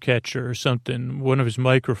whisper catcher or something, one of his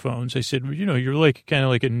microphones. I said, you're kind of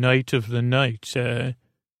like a knight of the night.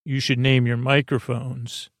 You should name your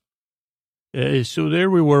microphones. So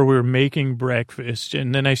there we were making breakfast.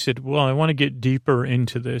 And then I said, well, I want to get deeper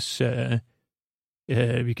into this,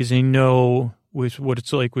 because I know with what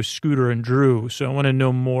it's like with Scooter and Drew. So I want to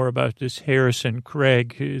know more about this Harrison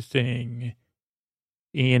Craig thing.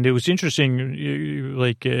 And it was interesting,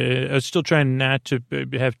 I was still trying not to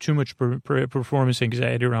have too much performance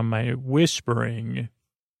anxiety around my whispering.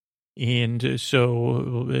 And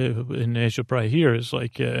so, and as you'll probably hear, is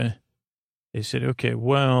they said, okay,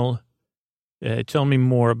 well, tell me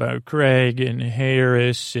more about Craig and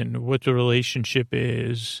Harris and what the relationship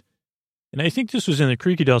is. And I think this was in the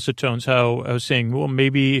creaky dulcet tones, how I was saying, well,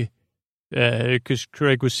 maybe, because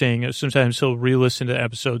Craig was saying sometimes he'll re-listen to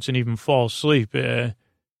episodes and even fall asleep to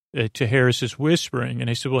Harris's whispering. And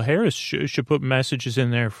I said, well, Harris should put messages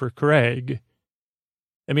in there for Craig.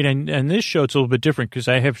 I mean, and this show, it's a little bit different because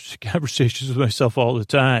I have conversations with myself all the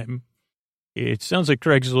time. It sounds like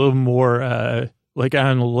Craig's a little more, on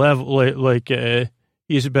the level,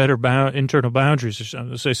 he has better internal boundaries or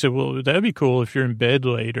something. So I said, well, that'd be cool if you're in bed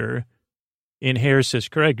later. And Harris says,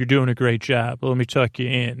 Craig, you're doing a great job. Let me tuck you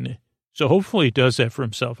in. So hopefully he does that for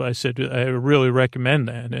himself. I said, I really recommend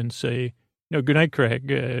that, and say, good night, Craig.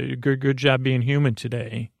 Good job being human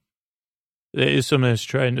today. That is something I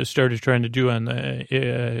started trying to do on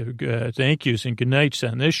the thank yous and good nights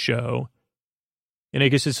on this show. And I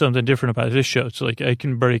guess it's something different about this show. It's I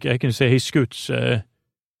can say, hey, Scoots,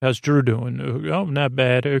 how's Drew doing? Oh, not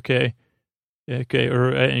bad. Okay.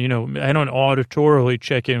 Or, I don't auditorily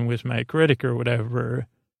check in with my critic or whatever.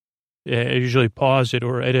 I usually pause it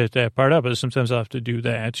or edit that part out, but sometimes I'll have to do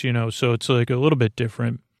that, so it's a little bit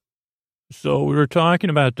different. So we were talking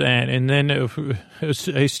about that, and then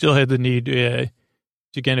I still had the need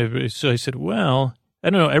to kind of, so I said, well, I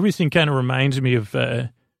don't know, everything kind of reminds me of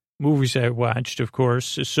movies I watched, of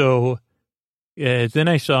course. So then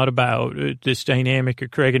I thought about this dynamic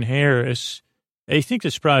of Craig and Harris. I think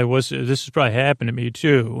this has probably happened to me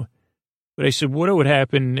too. But I said, what would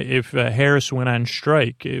happen if Harris went on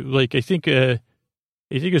strike? I think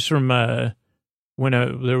it's from when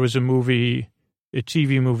there was a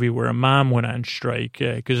TV movie where a mom went on strike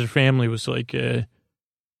because her family was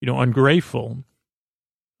ungrateful.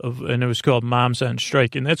 And it was called Moms on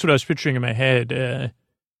Strike. And that's what I was picturing in my head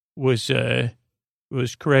was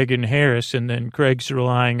was Craig and Harris, and then Craig's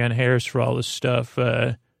relying on Harris for all this stuff,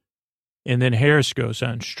 and then Harris goes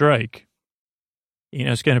on strike.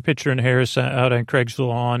 It's kind of picturing Harris out on Craig's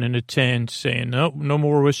lawn in a tent saying, "Nope, no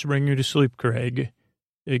more whispering you to sleep, Craig.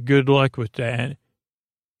 Good luck with that."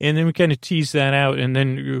 And then we kind of tease that out, and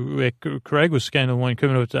then Craig was kind of the one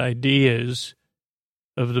coming up with the ideas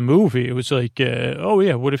of the movie. It was like, oh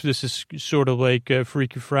yeah, what if this is sort of like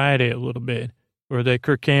Freaky Friday a little bit? Or that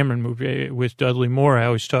Kirk Cameron movie with Dudley Moore I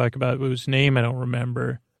always talk about. His name I don't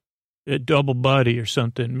remember. Double Buddy or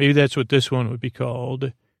something. Maybe that's what this one would be called.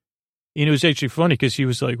 And it was actually funny because he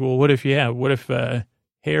was like, well, what if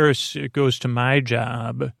Harris goes to my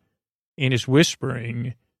job and is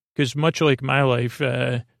whispering? Because much like my life,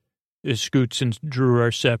 Scoots and Drew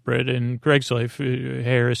are separate. And Craig's life,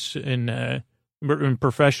 Harris and in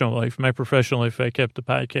professional life, my professional life, I kept the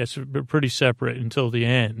podcast pretty separate until the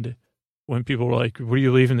end. When people were like, what are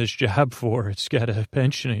you leaving this job for? It's got a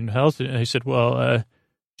pension and health. And I said, well,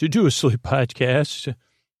 to do a sleep podcast.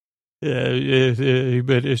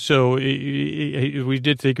 But so we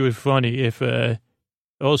did think it was funny if all of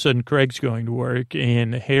a sudden Craig's going to work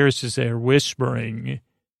and Harris is there whispering.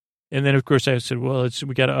 And then, of course, I said, well,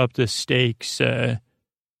 we got to up the stakes. And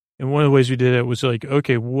one of the ways we did it was like,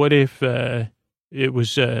 okay, what if it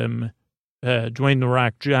was Dwayne "The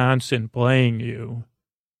Rock" Johnson playing you?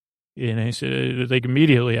 And I said, like,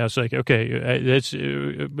 immediately, I was like, okay,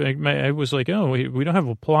 I was like, oh, we don't have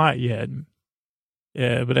a plot yet.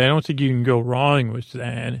 But I don't think you can go wrong with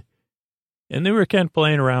that. And they were kind of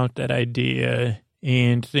playing around with that idea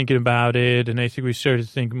and thinking about it. And I think we started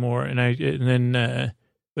to think more.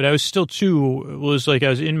 But I was still was like I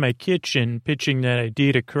was in my kitchen pitching that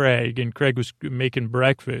idea to Craig, and Craig was making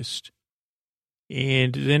breakfast.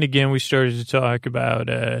 And then again, we started to talk about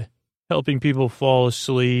helping people fall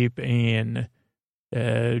asleep and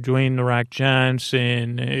Dwayne "The Rock"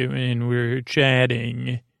 Johnson, and we were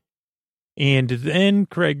chatting. And then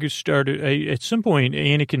Craig started, at some point,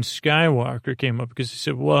 Anakin Skywalker came up because he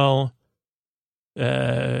said, well,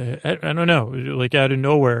 I don't know, like out of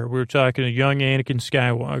nowhere, we were talking to young Anakin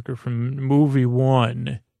Skywalker from movie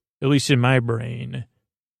 1, at least in my brain.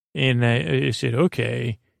 And I said,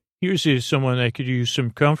 okay, here's someone that could use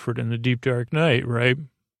some comfort in the deep, dark night, right?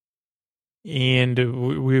 And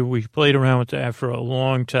we played around with that for a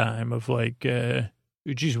long time of like,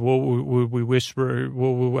 geez, what would we whisper?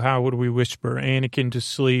 How would we whisper Anakin to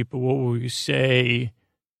sleep? What would we say?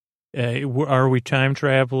 Are we time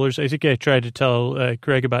travelers? I think I tried to tell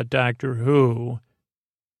Craig about Doctor Who.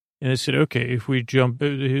 And I said, okay, if we jump,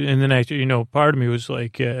 and then part of me was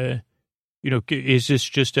like, is this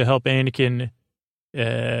just to help Anakin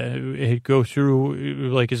go through,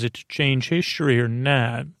 like, is it to change history or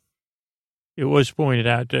not? It was pointed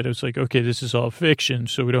out that it was like, okay, this is all fiction,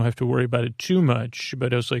 so we don't have to worry about it too much.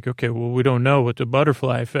 But I was like, okay, well, we don't know what the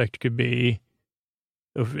butterfly effect could be,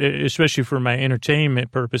 especially for my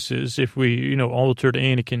entertainment purposes, if we, altered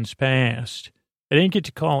Anakin's past. I didn't get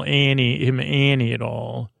to call him Annie at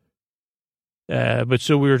all. But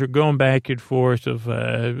so we were going back and forth of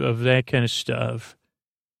that kind of stuff.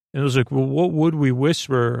 And it was like, well, what would we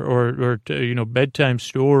whisper or bedtime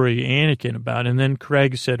story Anakin about? And then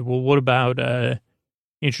Craig said, well, what about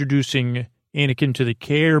introducing Anakin to the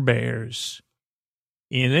Care Bears?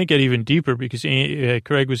 And then it got even deeper because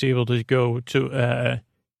Craig was able to go to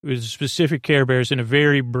with specific Care Bears in a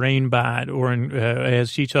very brain bot, or in,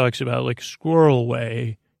 as he talks about, like squirrel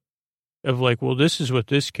way of like, well, this is what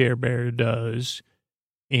this Care Bear does.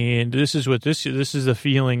 And this is what this is the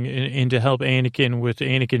feeling, and to help Anakin with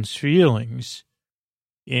Anakin's feelings.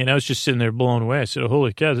 And I was just sitting there blown away. I said, oh,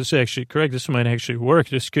 holy cow, Craig, this might actually work.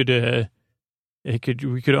 This could,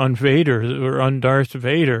 we could un-Vader or un-Darth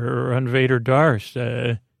Vader or un-Vader Darth.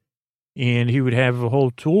 And he would have a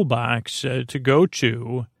whole toolbox to go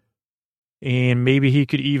to. And maybe he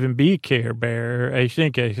could even be a Care Bear. I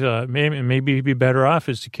thought maybe he'd be better off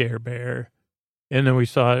as the Care Bear. And then we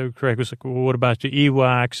thought, Craig was like, well, what about the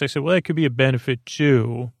Ewoks? I said, well, that could be a benefit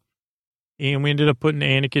too. And we ended up putting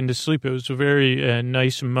Anakin to sleep. It was a very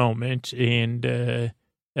nice moment. And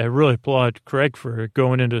I really applaud Craig for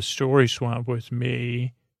going into a story swamp with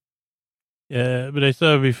me. But I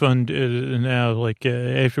thought it'd be fun now, like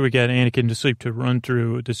after we got Anakin to sleep, to run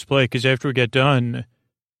through this play. Because after we got done,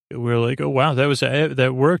 we were like, oh, wow,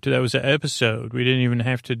 that worked. That was an episode. We didn't even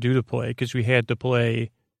have to do the play because we had the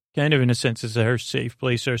play kind of in a sense as our safe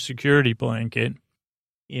place, our security blanket.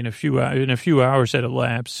 In a few hours had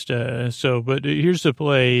elapsed. But here's the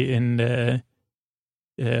play, and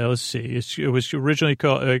let's see. It was originally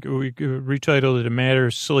called, we retitled it A Matter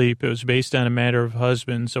of Sleep. It was based on A Matter of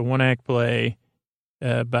Husbands, a one-act play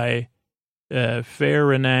by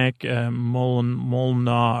Ferencz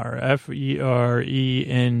Molnar,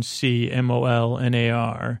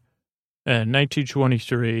 Frencmolnar,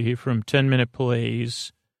 1923, from 10 Minute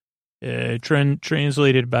Plays,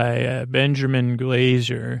 translated by Benjamin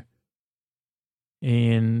Glazer,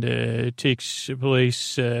 and it takes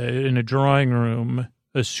place in a drawing room.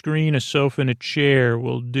 A screen, a sofa, and a chair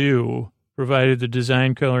will do, provided the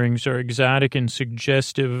design colorings are exotic and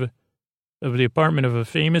suggestive of the apartment of a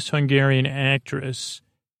famous Hungarian actress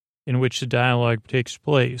in which the dialogue takes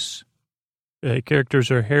place.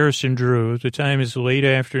 Characters are Harris and Drew. The time is late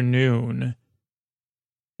afternoon.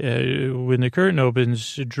 When the curtain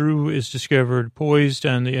opens, Drew is discovered poised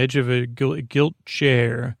on the edge of a gilt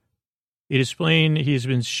chair. It is plain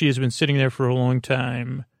she has been sitting there for a long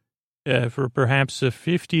time. For perhaps the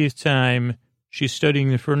 50th time, she's studying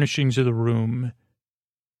the furnishings of the room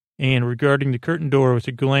and regarding the curtain door with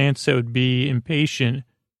a glance that would be impatient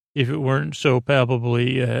if it weren't so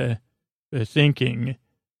palpably thinking.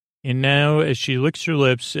 And now, as she licks her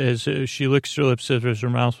lips, as her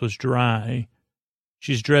mouth was dry,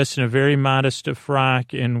 she's dressed in a very modest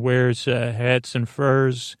frock and wears hats and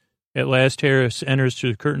furs. At last, Harris enters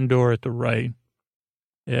through the curtain door at the right.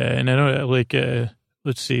 And I don't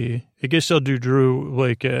let's see. I guess I'll do Drew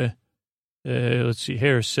let's see.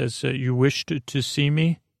 Harris says, you wished to see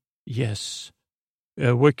me? Yes.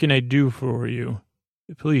 What can I do for you?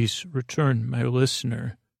 Please return my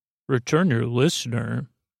listener. Return your listener?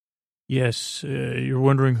 Yes. You're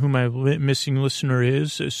wondering who my missing listener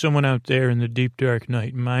is? Someone out there in the deep dark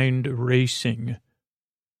night, mind racing.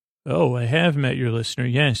 Oh, I have met your listener.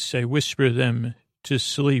 Yes, I whisper them to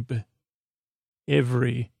sleep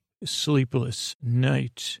every sleepless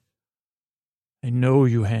night. I know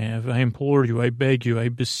you have. I implore you. I beg you. I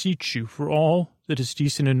beseech you for all that is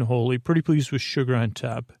decent and holy. Pretty please with sugar on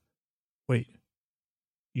top. Wait.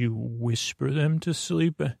 You whisper them to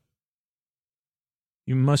sleep?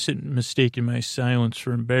 You mustn't mistake my silence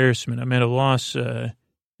for embarrassment. I'm at a loss. I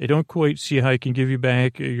don't quite see how I can give you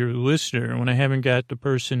back your listener when I haven't got the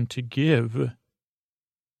person to give.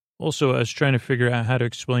 Also, I was trying to figure out how to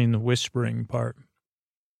explain the whispering part.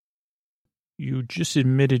 You just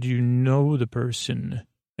admitted you know the person.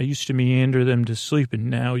 I used to meander them to sleep, and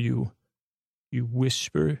now you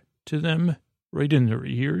whisper to them right in their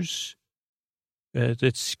ears?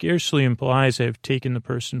 That scarcely implies I have taken the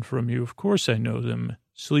person from you. Of course I know them.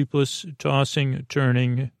 Sleepless, tossing,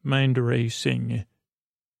 turning, mind racing.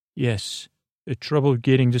 Yes, trouble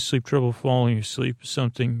getting to sleep, trouble falling asleep,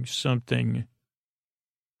 something.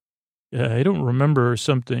 I don't remember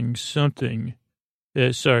something. Something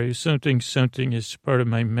is part of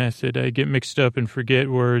my method. I get mixed up and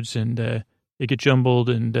forget words, and they get jumbled,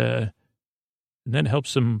 and that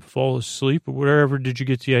helps them fall asleep. Wherever did you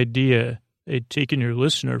get the idea I'd taken your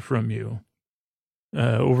listener from you?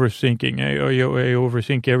 Overthinking. I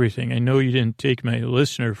overthink everything. I know you didn't take my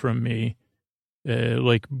listener from me,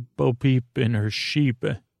 like Bo Peep and her sheep.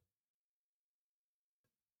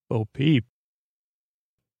 Bo Peep.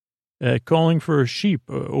 Calling for a sheep,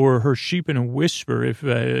 or her sheep in a whisper. If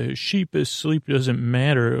sheep asleep doesn't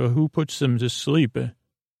matter, who puts them to sleep?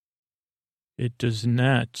 It does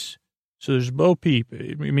not. So there's Bo Peep.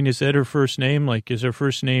 I mean, is that her first name? Like, is her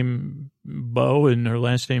first name Bo and her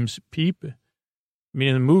last name's Peep? I mean,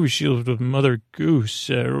 in the movie, she lived with Mother Goose.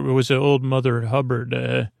 Was it old Mother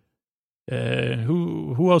Hubbard?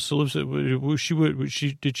 Who else lives?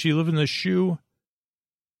 Did she live in the shoe?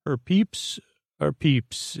 Her peeps are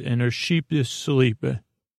peeps, and her sheep is asleep.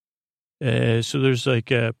 So there's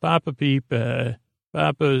like Papa Peep.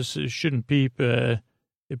 Papas shouldn't peep. It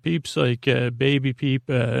peeps like baby Peep.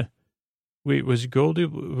 Wait, was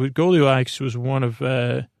Goldilocks was one of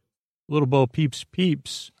Little Bo Peep's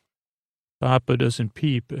peeps. Papa doesn't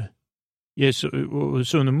peep. Yeah, so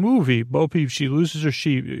in the movie, Bo Peep, she loses her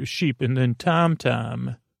sheep, and then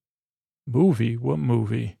Tom. Movie? What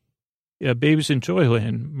movie? Yeah, Babies in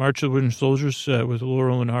Toyland, March of the Wooden Soldiers with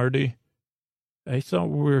Laurel and Hardy. I thought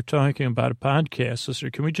we were talking about a podcast, listener.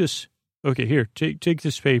 Can we just, okay, here, take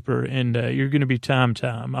this paper, and you're going to be Tom.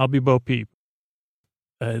 I'll be Bo Peep.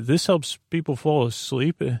 This helps people fall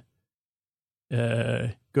asleep. Go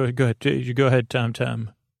ahead,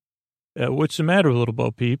 Tom. What's the matter, little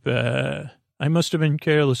Bo Peep? I must have been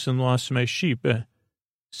careless and lost my sheep.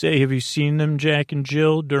 Say, have you seen them, Jack and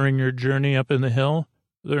Jill, during your journey up in the hill?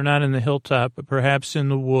 They're not in the hilltop, but perhaps in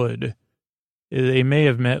the wood. They may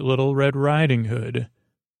have met Little Red Riding Hood.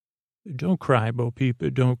 Don't cry, Bo Peep,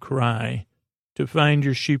 don't cry. To find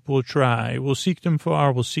your sheep we'll try. We'll seek them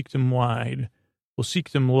far, we'll seek them wide. We'll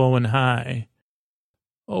seek them low and high.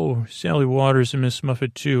 Oh, Sally Waters and Miss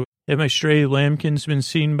Muffet, too. Have my stray lambkins been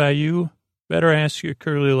seen by you? Better ask your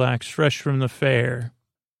curly locks fresh from the fair.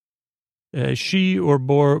 She or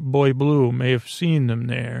Boy Blue may have seen them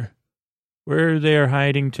there. Where they are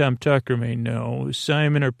hiding, Tom Tucker may know.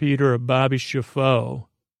 Simon or Peter or Bobby Chauffoe.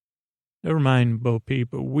 Never mind, Bo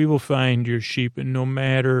Peep, we will find your sheep, no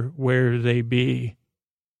matter where they be.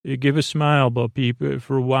 Give a smile, Bo Peep,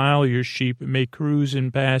 for a while your sheep may cruise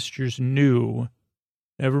in pastures new.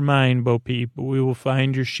 Never mind, Bo Peep, we will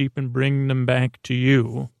find your sheep and bring them back to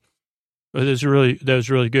you. But that was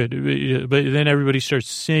really good. But then everybody starts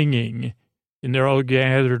singing, and they're all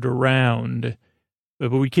gathered around.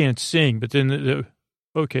 But we can't sing. But then,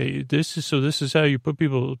 okay, this is how you put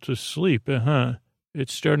people to sleep, huh?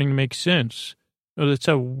 It's starting to make sense. Oh, that's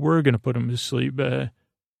how we're going to put them to sleep.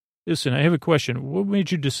 Listen, I have a question. What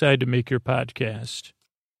made you decide to make your podcast?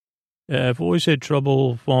 I've always had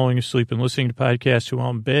trouble falling asleep and listening to podcasts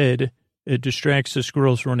while in bed. It distracts the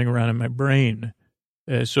squirrels running around in my brain.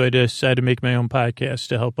 So I decided to make my own podcast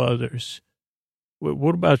to help others.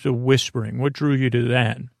 What about the whispering? What drew you to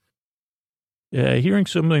that? Hearing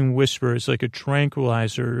something whisper is like a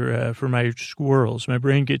tranquilizer for my squirrels. My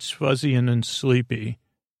brain gets fuzzy and then sleepy.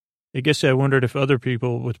 I guess I wondered if other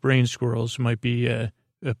people with brain squirrels might be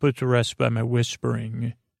put to rest by my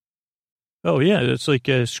whispering. Oh, yeah, that's like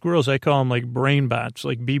squirrels. I call them like brain bots,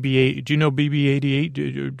 like BB-8. Do you know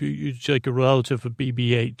BB-88? It's like a relative of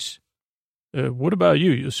BB-8s. What about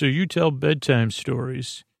you? So you tell bedtime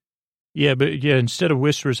stories. Yeah, but instead of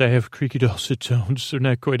whispers, I have creaky dulcet tones. They're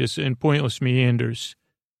not quite as, and pointless meanders.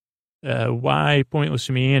 Why pointless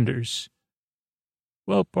meanders?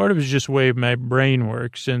 Well, part of it is just the way my brain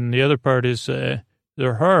works, and the other part is they're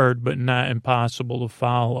hard, but not impossible to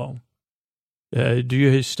follow. Do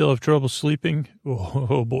you still have trouble sleeping?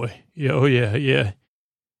 Oh boy. Yeah, oh, yeah.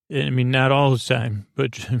 I mean, not all the time,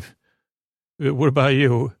 but what about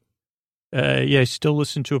you? I still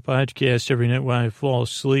listen to a podcast every night when I fall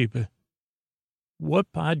asleep.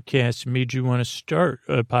 What podcast made you want to start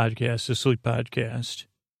a podcast, a sleep podcast?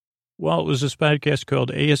 Well, it was this podcast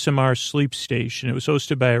called ASMR Sleep Station. It was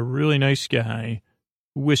hosted by a really nice guy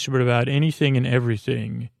who whispered about anything and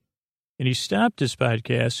everything. And he stopped his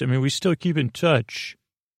podcast. I mean, we still keep in touch.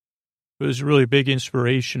 It was a really big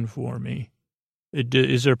inspiration for me.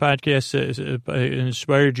 Is there a podcast that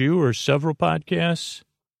inspired you or several podcasts?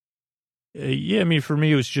 I mean, for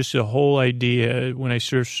me, it was just a whole idea when I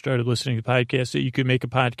first started listening to podcasts that you could make a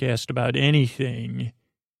podcast about anything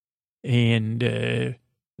and that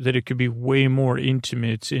it could be way more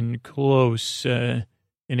intimate and close and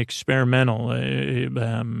experimental. I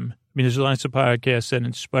mean, there's lots of podcasts that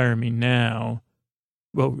inspire me now.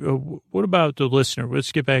 Well, what about the listener?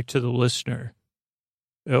 Let's get back to the listener.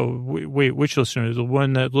 Oh, wait, which listener? The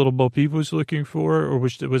one that little Bo Peep was looking for? Or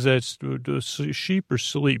was that sheep or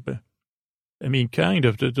sleep? I mean, kind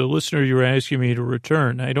of. The listener you were asking me to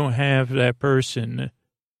return, I don't have that person.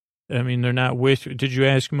 I mean, they're not with. Did you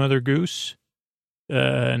ask Mother Goose?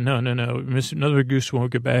 No. Mother Goose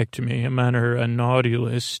won't get back to me. I'm on her naughty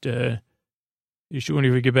list. She won't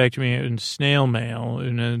even get back to me in snail mail,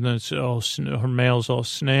 and then that's all. Her mail's all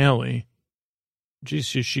snaily.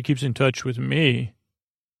 Jesus, she keeps in touch with me.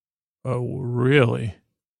 Oh, really?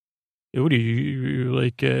 What do you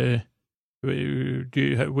like?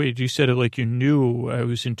 Wait, you said it like you knew I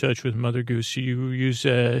was in touch with Mother Goose. You use,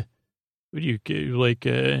 what do you, like,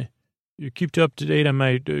 you keep up to date on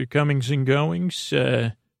my comings and goings?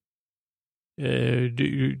 Do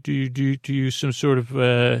you use some sort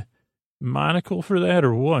of monocle for that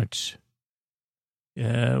or what?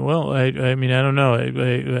 Well, I mean, I don't know.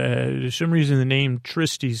 For some reason, the name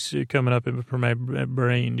Tristy's coming up for my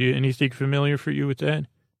brain. Anything familiar for you with that?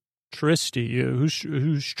 Tristy.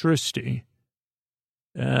 Who's Tristy?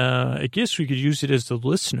 I guess we could use it as the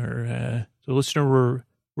listener. The listener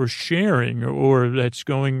we're sharing, or that's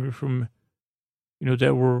going from,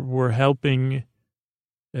 that we're helping.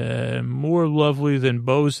 More lovely than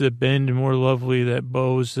bows that bend, more lovely than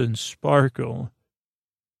bows than sparkle.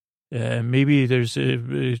 Maybe there's a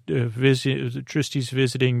visit. Tristy's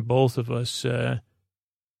visiting both of us. On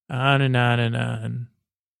and on and on.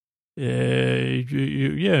 I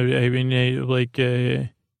mean,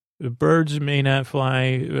 birds may not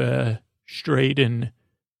fly straight, and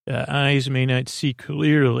eyes may not see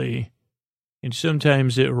clearly, and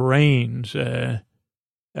sometimes it rains. I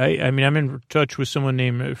mean, I'm in touch with someone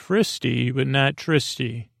named Fristy, but not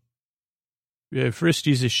Tristy.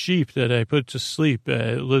 Fristy's a sheep that I put to sleep.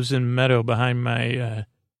 It lives in a meadow behind my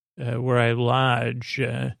where I lodge,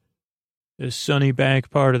 a sunny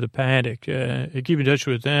back part of the paddock. I keep in touch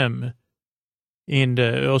with them, and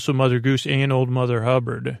also Mother Goose and Old Mother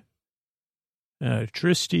Hubbard.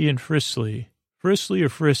 Tristy and Frisley. Frisley or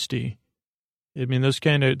Fristy? I mean,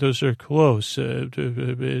 those are close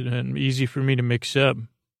and easy for me to mix up.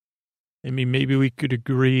 I mean, maybe we could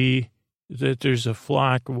agree that there's a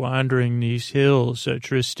flock wandering these hills,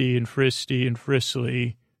 Tristy and Fristy and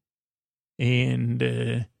Frisley,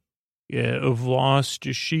 and of lost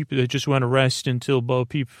sheep that just want to rest until Bo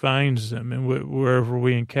Peep finds them. And wherever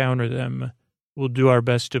we encounter them, we'll do our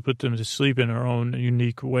best to put them to sleep in our own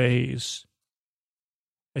unique ways.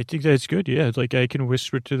 I think that's good, yeah. Like, I can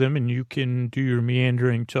whisper to them and you can do your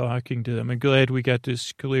meandering talking to them. I'm glad we got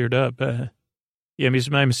this cleared up. Yeah, I mean, it's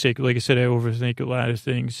my mistake. Like I said, I overthink a lot of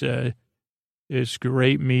things. It's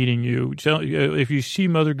great meeting you. If you see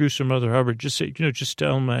Mother Goose or Mother Hubbard, just say, just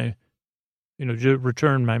tell them just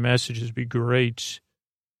return my messages. Be great.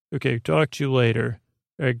 Okay, talk to you later.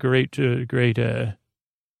 Great. Hey,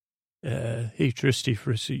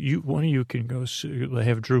 Tristy, one of you can go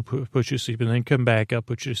have Drew put you to sleep and then come back. I'll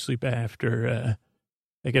put you to sleep after.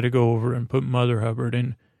 I got to go over and put Mother Hubbard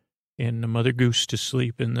and the Mother Goose to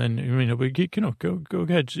sleep, and then go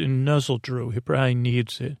ahead and nuzzle Drew. He probably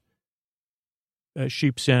needs it.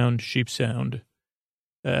 Sheep sound.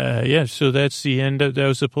 Yeah, so that's the end. That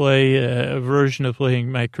was a version of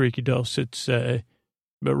playing my creaky dulcets. But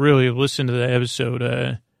really, listen to the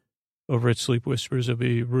episode over at Sleep Whispers. It'll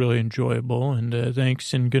be really enjoyable. And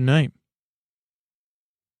thanks and good night.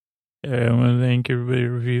 I want to thank everybody who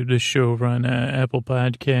reviewed this show over on Apple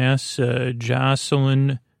Podcasts.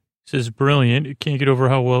 Jocelyn says, brilliant. Can't get over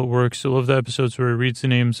how well it works. I love the episodes where he reads the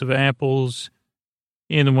names of apples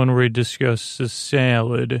and the one where he discusses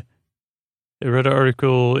salad. I read an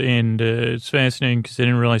article, and it's fascinating because I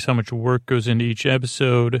didn't realize how much work goes into each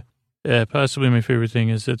episode. Possibly my favorite thing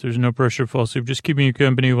is that there's no pressure to fall asleep, just keeping you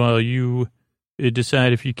company while you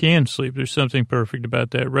decide if you can sleep. There's something perfect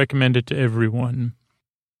about that. Recommend it to everyone.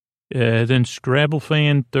 Then Scrabble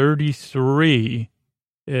Fan 33.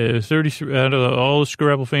 33 out of all the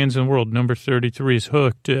Scrabble fans in the world, number 33 is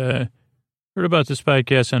hooked. Heard about this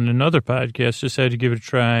podcast on another podcast, decided to give it a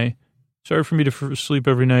try. Sorry for me to sleep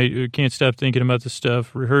every night. Can't stop thinking about the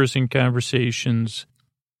stuff, rehearsing conversations.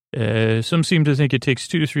 Some seem to think it takes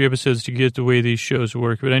 2 to 3 episodes to get the way these shows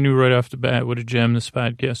work, but I knew right off the bat what a gem this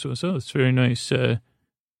podcast was. Oh, it's very nice.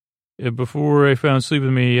 Before I found Sleep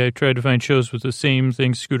With Me, I tried to find shows with the same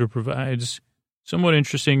thing Scooter provides. Somewhat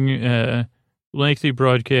interesting, lengthy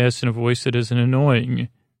broadcasts and a voice that isn't annoying.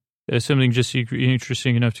 Something just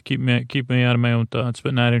interesting enough to keep me out of my own thoughts,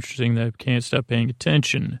 but not interesting that I can't stop paying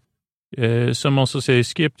attention. Some also say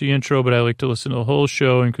skip the intro, but I like to listen to the whole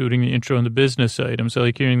show, including the intro and the business items. I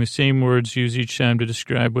like hearing the same words used each time to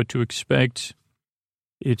describe what to expect.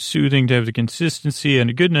 It's soothing to have the consistency. And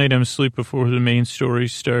a good night, I'm asleep before the main story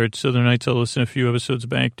starts. Other nights, I'll listen to a few episodes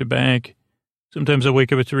back to back. Sometimes I'll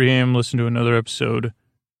wake up at 3 a.m., listen to another episode.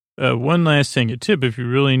 One last thing, a tip, if you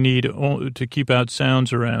really need to keep out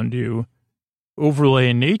sounds around you, overlay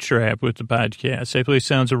a nature app with the podcast. I play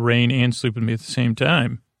sounds of rain and Sleep With Me at the same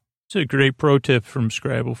time. It's a great pro tip from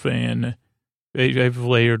Scrabble Fan. I've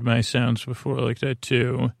layered my sounds before like that,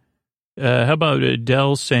 too. How about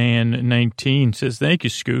Delsan19 says, thank you,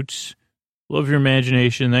 Scoots. Love your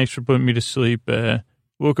imagination. Thanks for putting me to sleep.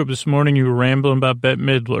 Woke up this morning, you were rambling about Bette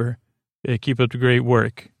Midler. Keep up the great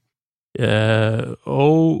work. Nahar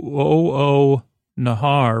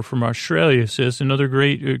from Australia says, another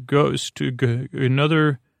great to go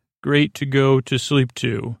to sleep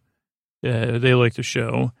to. They like the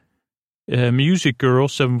show. Music Girl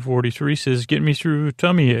 743 says, get me through a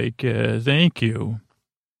tummy ache. Thank you.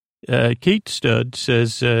 Kate Stud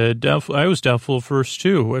says, I was doubtful at first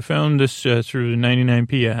too. I found this through the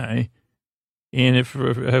 99PI, and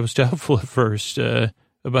I was doubtful at first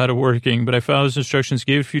about it working, but I followed his instructions,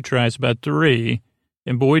 gave it a few tries, about 3,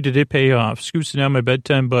 and boy, did it pay off. Scoots is now my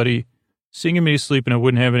bedtime buddy, singing me to sleep, and I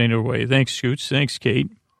wouldn't have it any other way. Thanks, Scoots. Thanks,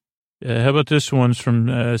 Kate. How about this one's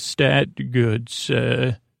from Stat Goods?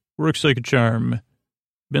 Works like a charm.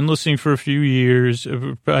 Been listening for a few years,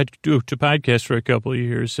 to podcasts for a couple of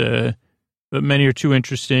years, but many are too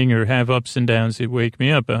interesting or have ups and downs. They wake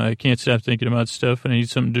me up. I can't stop thinking about stuff, and I need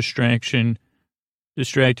some distracting.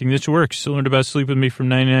 This works. I learned about Sleep With Me from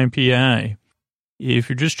 99PI. If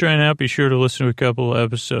you're just trying out, be sure to listen to a couple of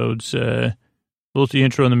episodes, both the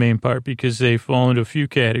intro and the main part, because they fall into a few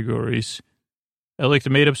categories. I like the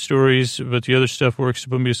made-up stories, but the other stuff works to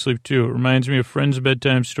put me to sleep, too. It reminds me of Friend's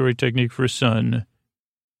bedtime story technique for a son,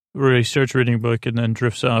 where he starts reading a book and then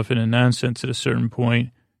drifts off into nonsense at a certain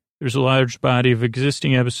point. There's a large body of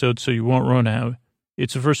existing episodes, so you won't run out.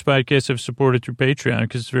 It's the first podcast I've supported through Patreon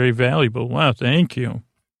because it's very valuable. Wow, thank you.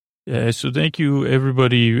 So thank you,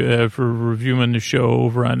 everybody, for reviewing the show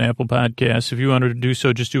over on Apple Podcasts. If you wanted to do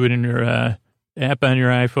so, just do it in your app on your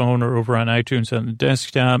iPhone or over on iTunes on the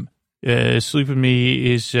desktop. Sleep With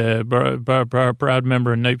Me is a proud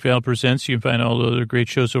member of Night Vale Presents. You can find all the other great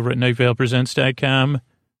shows over at nightvalepresents.com.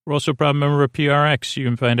 We're also a proud member of PRX. You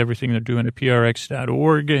can find everything they're doing at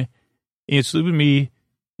prx.org. And Sleep With Me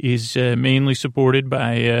is mainly supported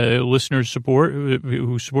by listeners' support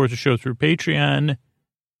who support the show through Patreon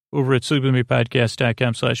over at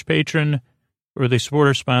sleepwithmepodcast.com/patron, or they support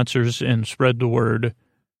our sponsors and spread the word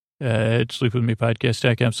at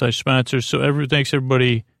sleepwithmepodcast.com/sponsors. So thanks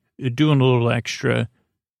everybody doing a little extra.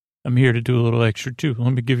 I'm here to do a little extra too.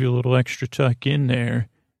 Let me give you a little extra tuck in there.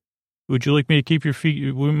 Would you like me to keep your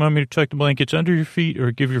feet? Would you want me to tuck the blankets under your feet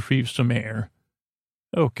or give your feet some air?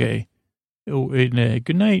 Okay. Oh, and,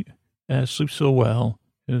 good night. Sleep so well.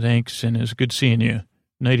 Thanks, and it's good seeing you.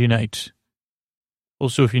 Nighty night.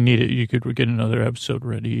 Also, if you need it, you could get another episode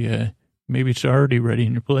ready. Maybe it's already ready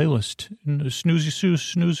in your playlist. And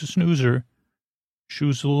snoozer.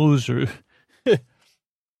 Shoes a loser.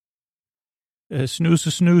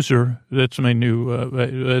 Snoozer. That's my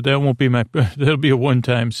new, that won't be my, that'll be a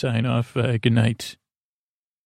one-time sign off. Good night.